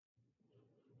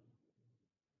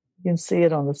can see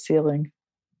it on the ceiling.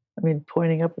 I mean,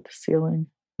 pointing up at the ceiling.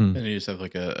 And you just have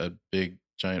like a big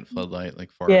giant floodlight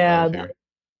like far above here.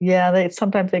 Yeah,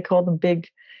 sometimes they call them big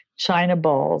China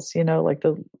balls, like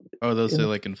the... Oh, those are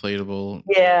like inflatable?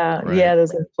 Yeah, right. Yeah,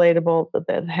 those inflatable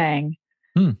that hang.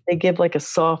 They give like a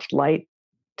soft light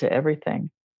to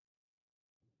everything.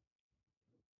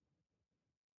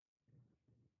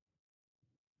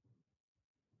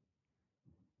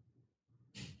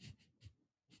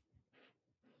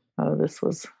 Oh, this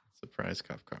was... Surprise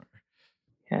cop car.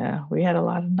 Yeah, we had a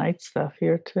lot of night stuff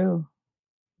here too.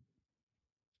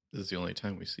 This is the only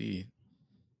time we see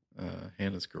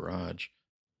Hannah's garage.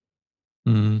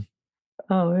 Mhm.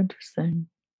 Oh, interesting.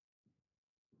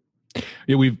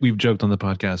 Yeah, we've joked on the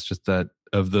podcast just that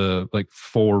of the like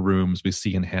 4 rooms we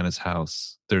see in Hannah's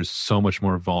house, there's so much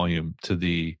more volume to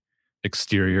the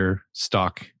exterior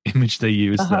stock image they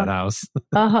use that house.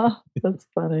 That's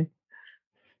funny.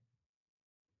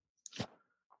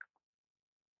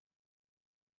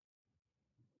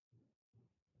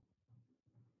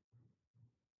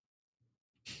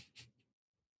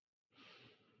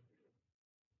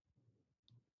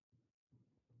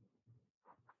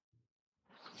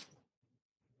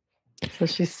 So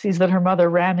she sees that her mother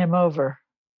ran him over.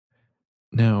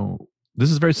 Now, this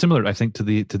is very similar, I think, to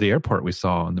the airport we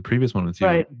saw in the previous one with you.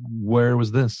 Right. Where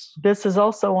was this? This is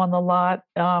also on the lot,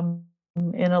 in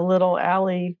a little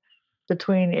alley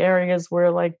between areas where,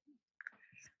 like,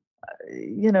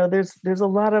 there's a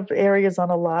lot of areas on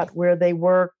a lot where they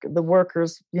work. The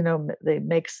workers, they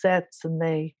make sets and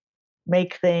they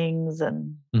make things,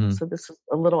 and so this is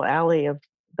a little alley of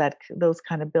those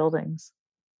kind of buildings.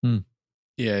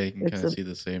 Yeah, you can kind of see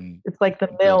the same. It's like the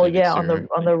mill,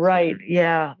 on the right.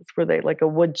 Yeah, it's where they like a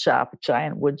wood shop, a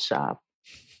giant wood shop.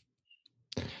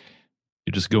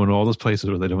 You just go into all those places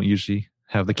where they don't usually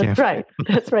have the camera. That's right.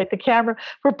 That's right. The camera.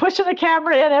 We're pushing the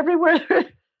camera in everywhere.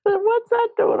 What's that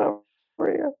doing over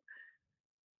here?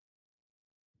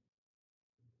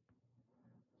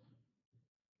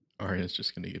 Arya's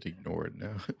just going to get ignored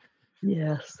now.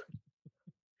 Yes.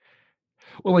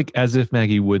 Well, like as if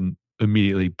Maggie wouldn't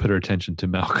immediately put her attention to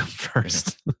Malcolm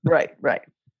first. Right. Of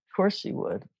course she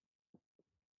would.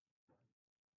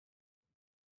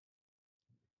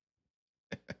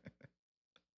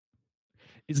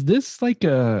 Is this like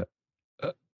because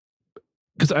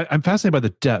I'm fascinated by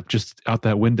the depth just out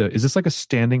that window. Is this like a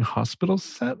standing hospital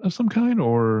set of some kind,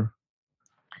 or?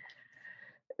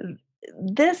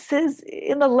 This is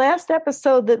in the last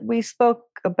episode that we spoke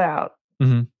about.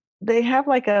 Mm-hmm. They have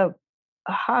like a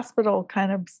hospital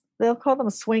kind of. They'll call them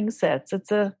swing sets.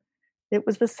 It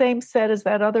was the same set as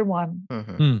that other one.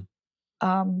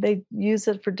 They use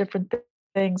it for different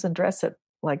things and dress it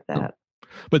like that.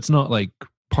 But it's not like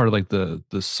part of like the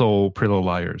Soul Pretty Little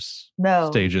Liars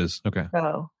stages. Okay.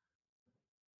 No.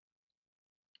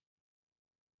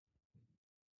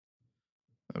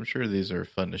 I'm sure these are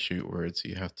fun to shoot where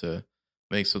you have to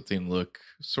make something look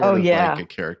sort of like a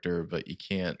character, but you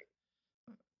can't,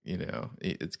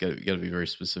 it's got to be very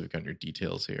specific on your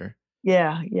details here.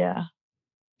 Yeah.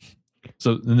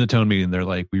 So in the tone meeting, they're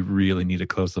like, we really need a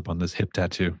close up on this hip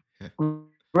tattoo.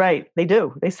 Right. They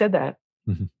do. They said that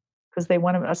because they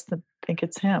wanted us to think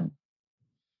it's him.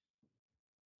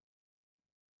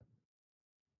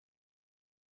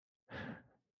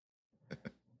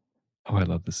 Oh, I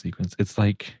love this sequence. It's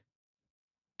like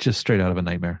just straight out of a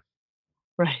nightmare.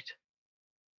 Right.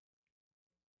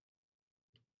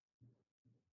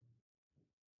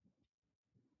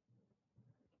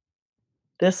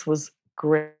 This was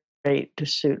great to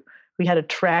shoot. We had a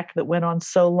track that went on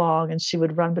so long, and she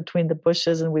would run between the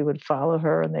bushes, and we would follow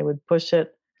her, and they would push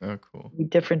it. Oh, cool. We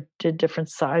did different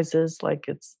sizes, like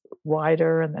it's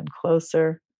wider and then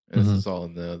closer. And this is all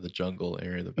in the jungle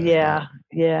area.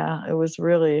 Yeah. It was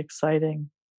really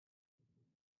exciting.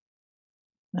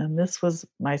 And this was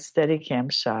my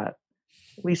Steadicam shot.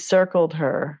 We circled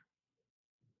her.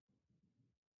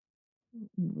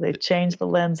 They changed the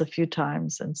lens a few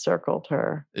times and circled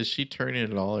her. Is she turning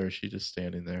at all, or is she just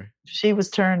standing there? She was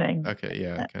turning. Okay,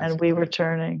 yeah. And we were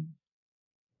turning.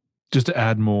 Just to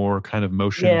add more kind of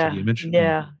motion to the image?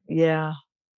 Yeah.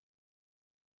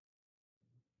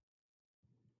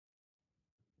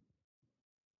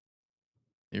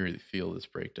 You really feel this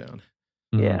breakdown.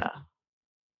 Yeah.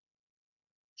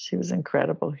 She was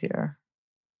incredible here.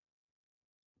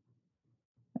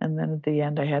 And then at the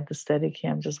end, I had the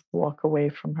Steadicam just walk away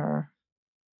from her.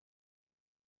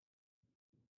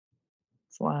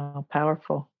 Wow,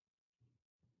 powerful.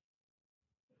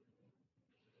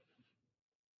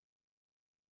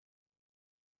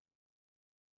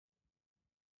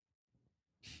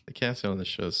 The casting on the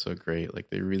show is so great. Like,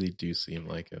 they really do seem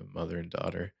like a mother and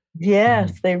daughter.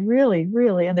 Yes, they really,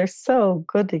 really, and they're so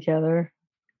good together.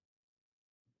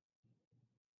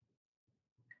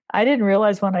 I didn't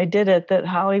realize when I did it that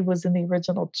Holly was in the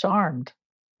original Charmed.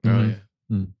 Oh,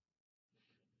 yeah.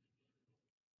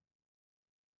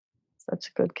 Such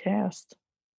a good cast.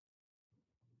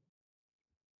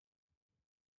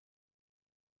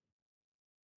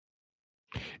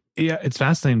 Yeah, it's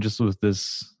fascinating just with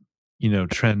this,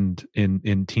 trend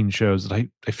in teen shows that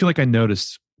I feel like I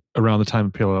noticed around the time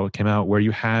Parallel came out, where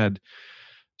you had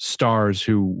stars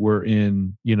who were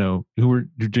in, who were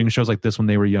doing shows like this when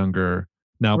they were younger,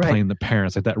 now playing the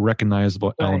parents, like that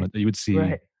recognizable element that you would see.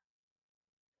 Right.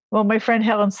 Well, my friend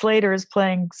Helen Slater is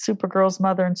playing Supergirl's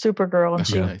mother in Supergirl, and Oh,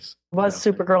 she nice. was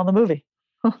Supergirl in the movie.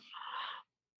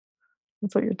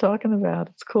 That's what you're talking about.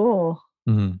 It's cool.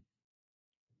 Mm-hmm.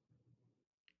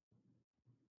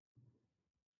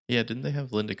 Yeah, didn't they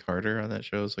have Linda Carter on that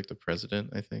show as like the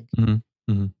president, I think?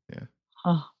 Mm-hmm. Mm-hmm. Yeah.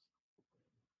 Oh,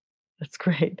 that's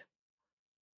great.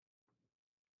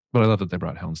 But I love that they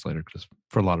brought Helen Slater just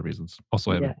for a lot of reasons.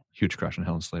 Also, I have Yeah. a huge crush on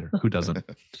Helen Slater. Who doesn't?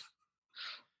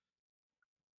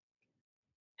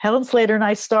 Helen Slater and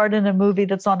I starred in a movie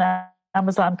that's on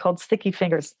Amazon called Sticky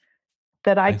Fingers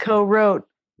that I Nice. co-wrote.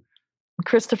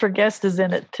 Christopher Guest is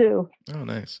in it too. Oh,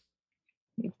 nice.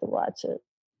 You have to watch it.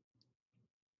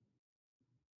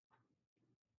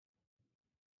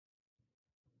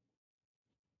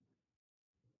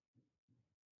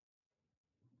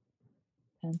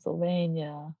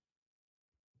 Pennsylvania.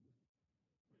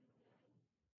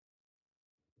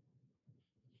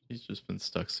 He's just been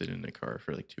stuck sitting in a car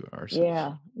for like 2 hours.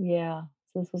 Yeah, yeah.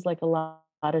 So this was like a lot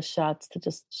of shots to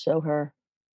just show her.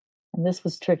 And this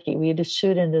was tricky. We had to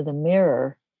shoot into the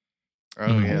mirror.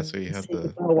 Oh, yeah. and So you have see the the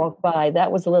girl walk by.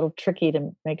 That was a little tricky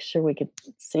to make sure we could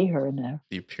see her in there.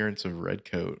 appearance of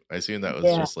Redcoat. I assume that was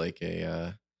Yeah. just like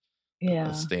a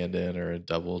Yeah, stand-in or a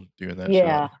double doing that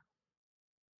yeah. shot.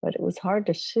 But it was hard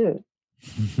to shoot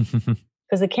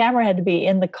because the camera had to be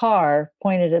in the car,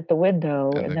 pointed at the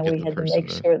window, And and then then get we the had to person make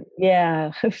to- sure.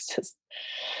 Yeah, it was just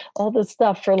all this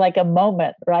stuff for like a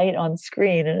moment, right, on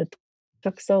screen, and it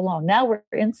took so long. Now we're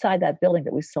inside that building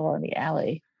that we saw in the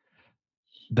alley.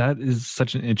 That is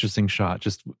such an interesting shot.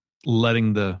 Just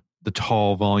letting the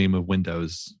tall volume of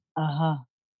windows. Uh-huh.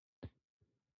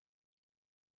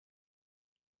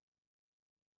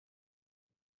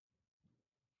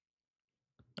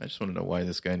 I just want to know why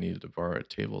this guy needed to borrow a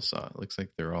table saw. It looks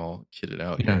like they're all kitted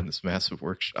out here Yeah. in this massive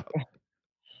workshop.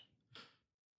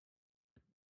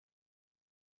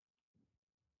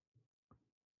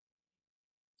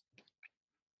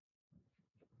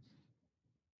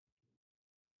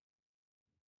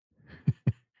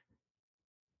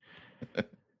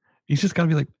 He's just got to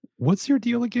be like, "What's your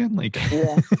deal again?" Like,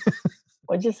 Yeah.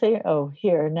 What'd you say? Oh,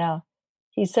 here now.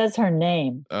 He says her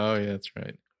name. Oh, yeah, that's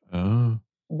right. oh,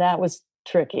 That was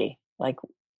tricky. Like,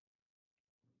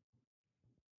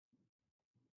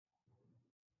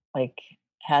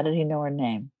 how did he know her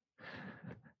name?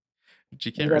 But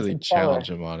you He can't really doesn't tell her. challenge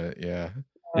him on it. Yeah.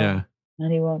 yeah.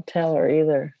 And he won't tell her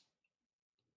either.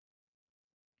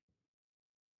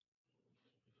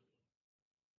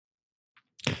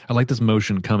 I like this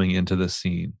motion coming into this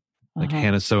scene. Like Uh-huh.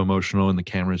 Hannah's so emotional, and the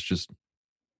camera's just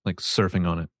like surfing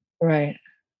on it. Right.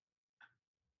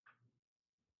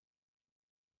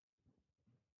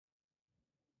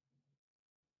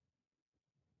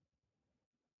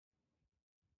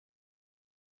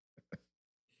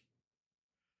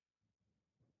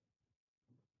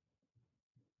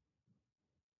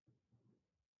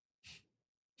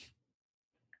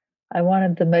 I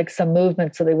wanted to make some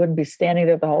movement so they wouldn't be standing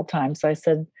there the whole time. So I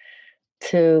said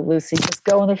to Lucy, just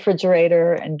go in the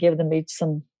refrigerator and give them each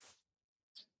some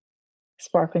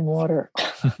sparkling water.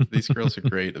 These girls are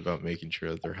great about making sure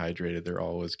that they're hydrated. They're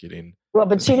always getting. Well,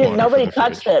 but she didn't. Water from Nobody the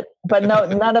touched fridge. it. But no,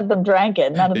 none of them drank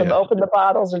it. None of them Yeah. opened the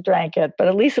bottles or drank it. But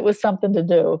at least it was something to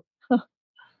do.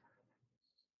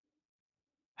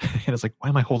 And it's like, why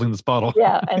am I holding this bottle?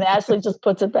 Yeah. And Ashley just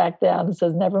puts it back down and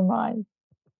says, "Never mind."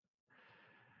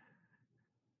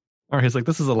 Or he's like,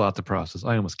 this is a lot to process.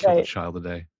 I almost killed a Right. child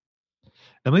today.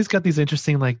 Emily's got these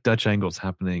interesting like Dutch angles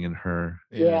happening in her.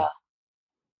 Yeah.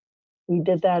 We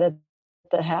did that at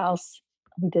the house.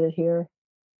 We did it here.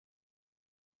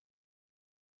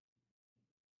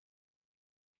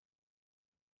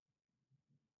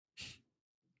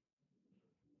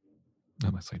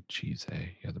 I'm just like, geez,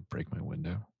 hey, you had to break my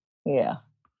window. Yeah.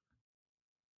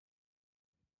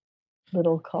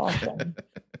 Little coffin.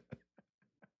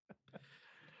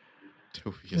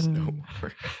 Toby is no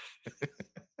more.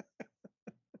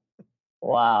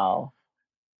 Wow.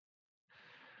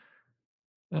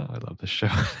 Oh, I love this show.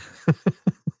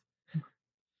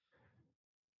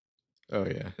 Oh,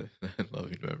 yeah.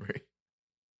 Loving memory.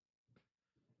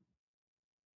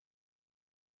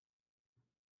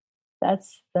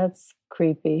 That's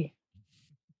creepy.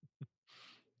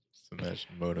 Just imagine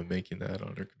Mona making that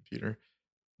on her computer.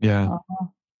 Yeah, Uh-huh.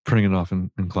 printing it off in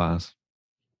class.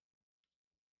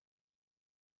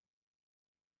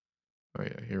 Oh,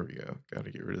 yeah. Here we go. Got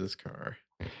to get rid of this car.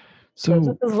 So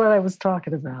So, this is what I was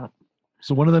talking about.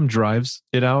 so one of them drives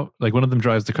it out. Like one of them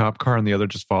drives the cop car, and the other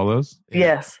just follows. Yeah.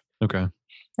 Yes. Okay.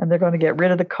 And they're going to get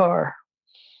rid of the car.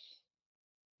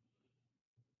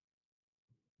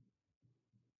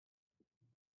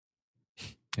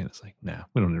 And it's like, nah,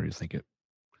 we don't need to rethink it.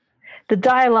 The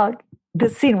dialogue,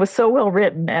 this scene was so well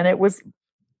written, and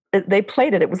they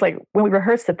played it. It was like when we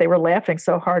rehearsed it, they were laughing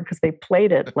so hard because they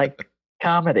played it like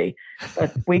comedy,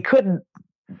 but we couldn't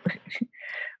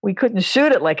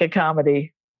shoot it like a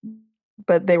comedy.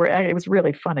 But it was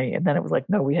really funny. And then it was like,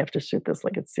 no, we have to shoot this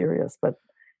like it's serious. But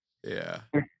Yeah.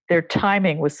 their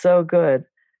timing was so good.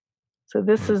 So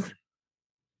this is,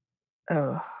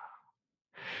 oh,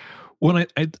 Well,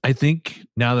 I think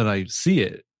now that I see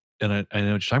it, and I know what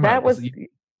you're talking about.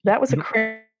 that was a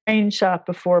crane shot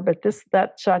before, but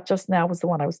that shot just now was the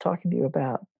one I was talking to you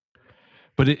about.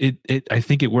 But I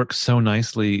think it works so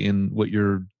nicely in what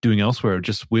you're doing elsewhere,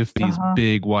 just with these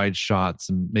big wide shots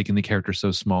and making the character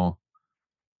so small.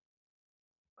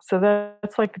 So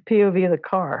that's like the POV of the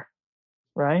car,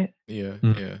 right? Yeah,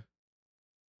 yeah.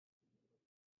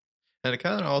 And it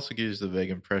kind of also gives the vague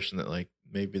impression that like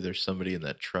maybe there's somebody in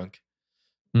that trunk.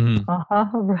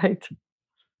 Right.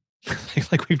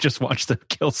 Like we've just watched them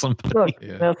kill somebody. Look,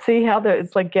 now see how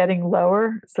it's like getting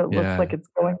lower, so it looks like it's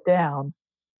going down.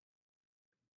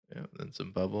 Yeah, and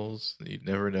some bubbles. You'd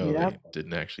never know they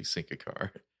didn't actually sink a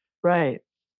car. Right.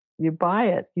 You buy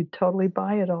it. You totally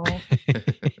buy it all.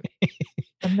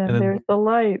 and then there's the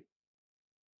light.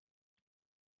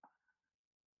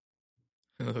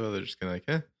 Oh, they're just kind of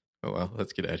like, oh well,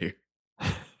 let's get out of here.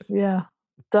 Yeah,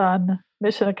 done.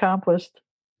 Mission accomplished.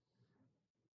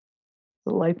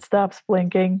 The light stops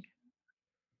blinking.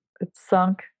 It's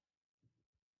sunk.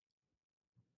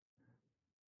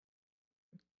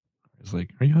 It's like,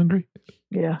 are you hungry?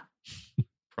 Yeah.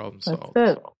 Problem solved.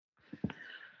 That's it.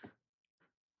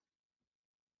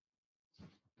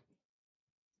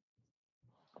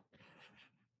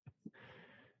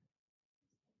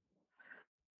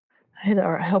 I had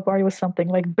to help Artie with something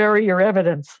like bury your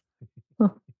evidence.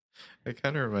 It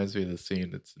kind of reminds me of the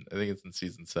scene. I think it's in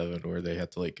season 7 where they have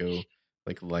to like go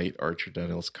like light Archer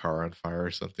Donnell's car on fire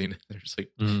or something. They're just like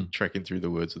trekking through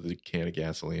the woods with a can of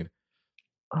gasoline.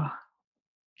 Oh.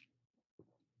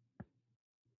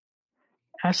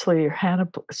 Ashley, Hannah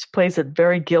plays it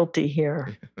very guilty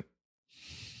here.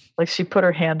 Like she put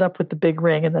her hand up with the big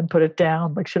ring and then put it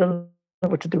down. Like she doesn't know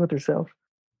what to do with herself.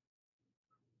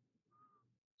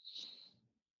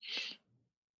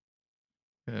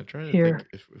 Yeah, I'm trying to think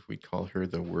if we call her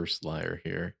the worst liar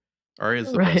here.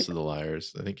 Arya's the best of the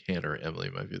liars. I think Hannah or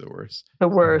Emily might be the worst. The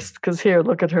worst, because here,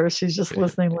 look at her. She's just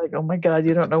listening like, oh my God,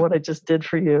 you don't know what I just did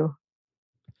for you.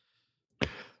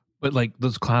 But like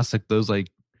those like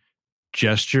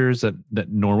gestures that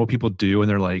normal people do, and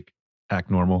they're like, act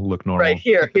normal, look normal. Right,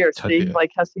 here, see,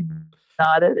 like how she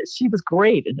nodded. She was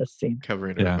great in this scene.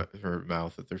 Covering her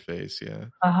mouth with her face,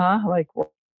 Like,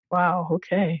 wow,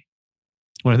 okay.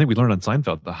 Well, I think we learned on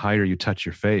Seinfeld, the higher you touch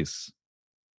your face,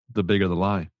 the bigger the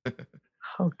lie.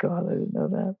 Oh, God, I didn't know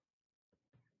that.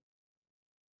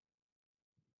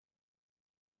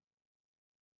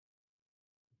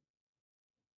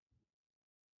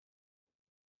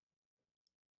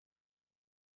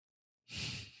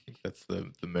 I think that's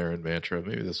the Marin mantra.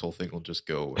 Maybe this whole thing will just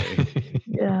go away.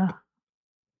 Yeah.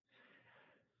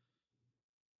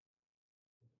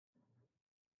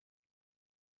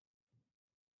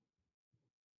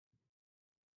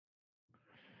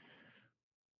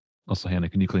 Also, Hannah,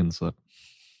 can you clean this up?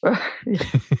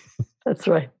 That's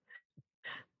right.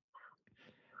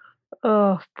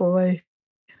 Oh, boy.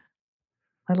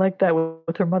 I like that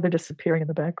with her mother disappearing in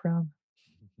the background.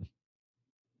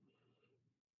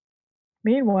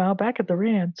 Meanwhile, back at the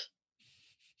ranch.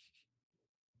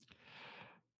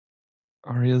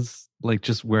 Arya's like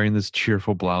just wearing this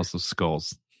cheerful blouse of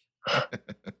skulls.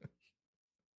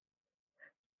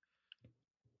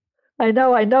 I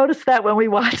know. I noticed that when we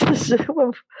watched the show.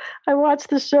 When I watched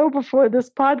the show before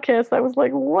this podcast, I was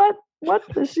like, "What? What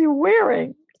is she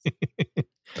wearing?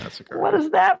 What does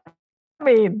that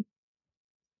mean?"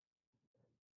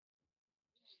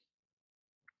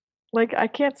 Like, I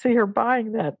can't see her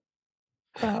buying that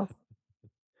blouse.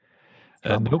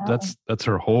 Nope, that's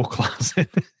her whole closet.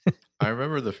 I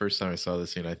remember the first time I saw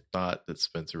this scene, I thought that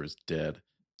Spencer was dead.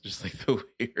 Just like the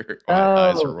way her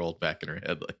eyes are rolled back in her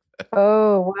head like that.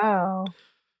 Oh, wow.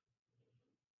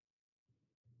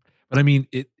 But I mean,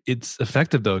 it's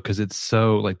effective though, because it's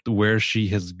so like where she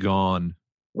has gone.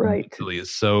 Right. Really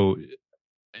is so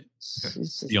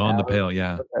beyond the pale.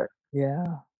 Yeah.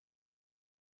 Yeah.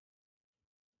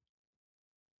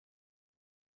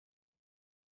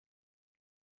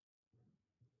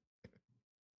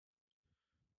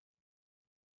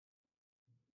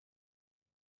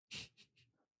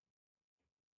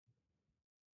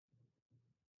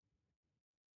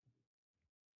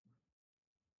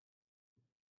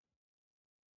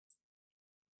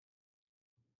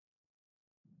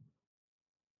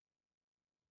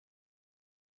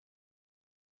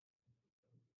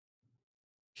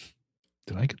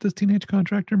 did I get this teenage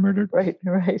contractor murdered? Right.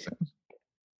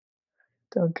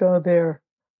 Don't go there.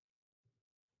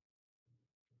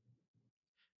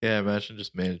 Yeah, imagine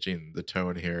just managing the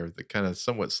tone here, the kind of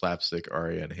somewhat slapstick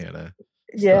Arya and Hannah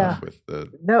Yeah. stuff with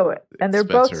the No, and they're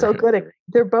both so Spencer.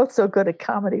 good at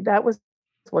comedy. That was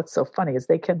what's so funny is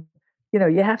they can, you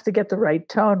have to get the right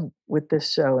tone with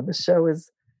this show, and the show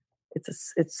is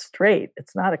it's straight.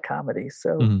 It's not a comedy.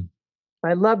 So Mhm.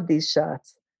 I love these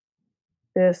shots.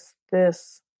 This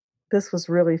was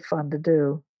really fun to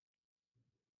do.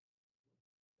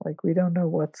 Like, we don't know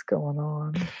what's going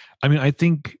on. I mean, I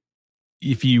think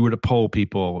if you were to poll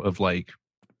people of like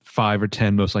 5 or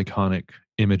 10 most iconic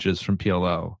images from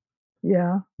PLO,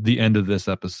 Yeah. the end of this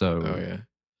episode Oh yeah,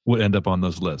 would end up on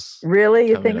those lists. Really?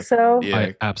 You Coming think up- so? Yeah,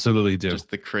 I absolutely do. just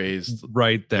the crazed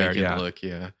right there, vacant yeah. look.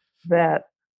 Yeah, That.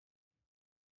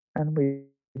 And we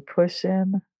push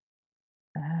in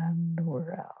and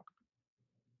we're out.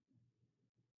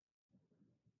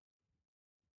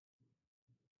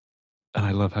 And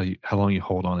I love how long you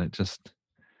hold on it.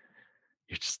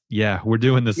 You're just, yeah, we're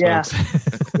doing this, Yeah.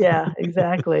 folks. Yeah,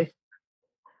 exactly.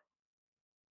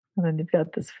 And then you've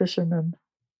got this fisherman.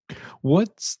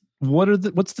 What's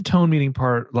the tone meeting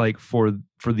part like for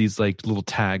these like little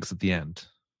tags at the end?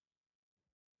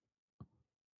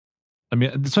 I mean,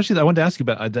 especially I wanted to ask you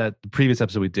about that the previous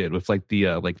episode we did with like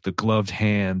the gloved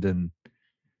hand and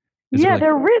Yeah,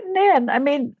 they're written in. I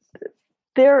mean,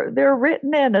 they're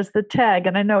written in as the tag,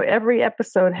 and I know every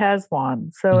episode has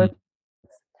one. So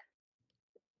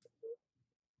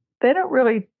they don't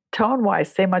really tone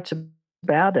wise say much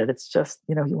about it. It's just,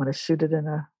 you want to shoot it in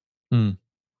a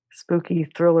spooky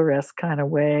thriller-esque kind of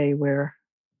way where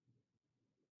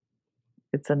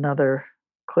it's another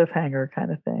cliffhanger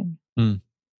kind of thing.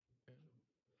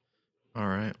 all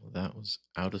right. Well, that was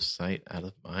Out of Sight, Out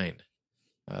of Mind.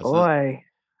 Boy.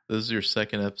 This is your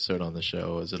second episode on the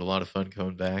show. Is it a lot of fun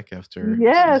coming back after?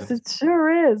 Yes, season? it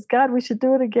sure is. God, we should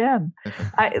do it again.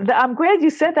 I'm glad you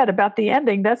said that about the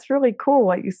ending. That's really cool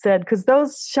what you said, because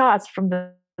those shots from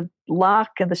the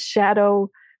lock and the shadow.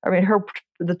 I mean,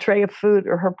 the tray of food,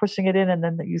 or her pushing it in, and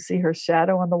then you see her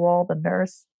shadow on the wall, the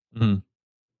nurse, and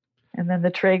then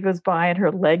the tray goes by and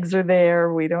her legs are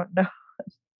there. We don't know.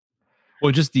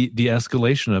 Well, just the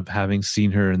escalation of having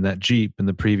seen her in that Jeep in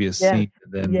the previous scene.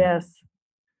 And then, yes.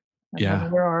 And yeah.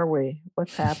 then where are we?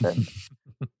 What's happened?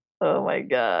 Oh my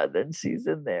God. Then she's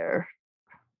in there.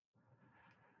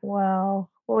 Wow.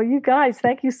 Well, you guys,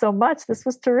 thank you so much. This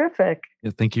was terrific.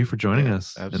 Yeah, thank you for joining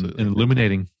us and absolutely.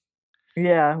 illuminating.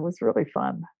 Yeah, it was really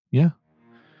fun. Yeah.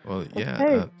 Well, yeah.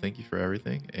 Okay. Thank you for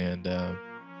everything, and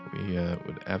we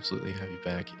would absolutely have you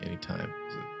back anytime.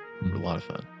 It was a lot of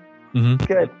fun.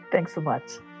 Good. Thanks so much.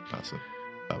 Awesome.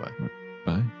 Bye bye.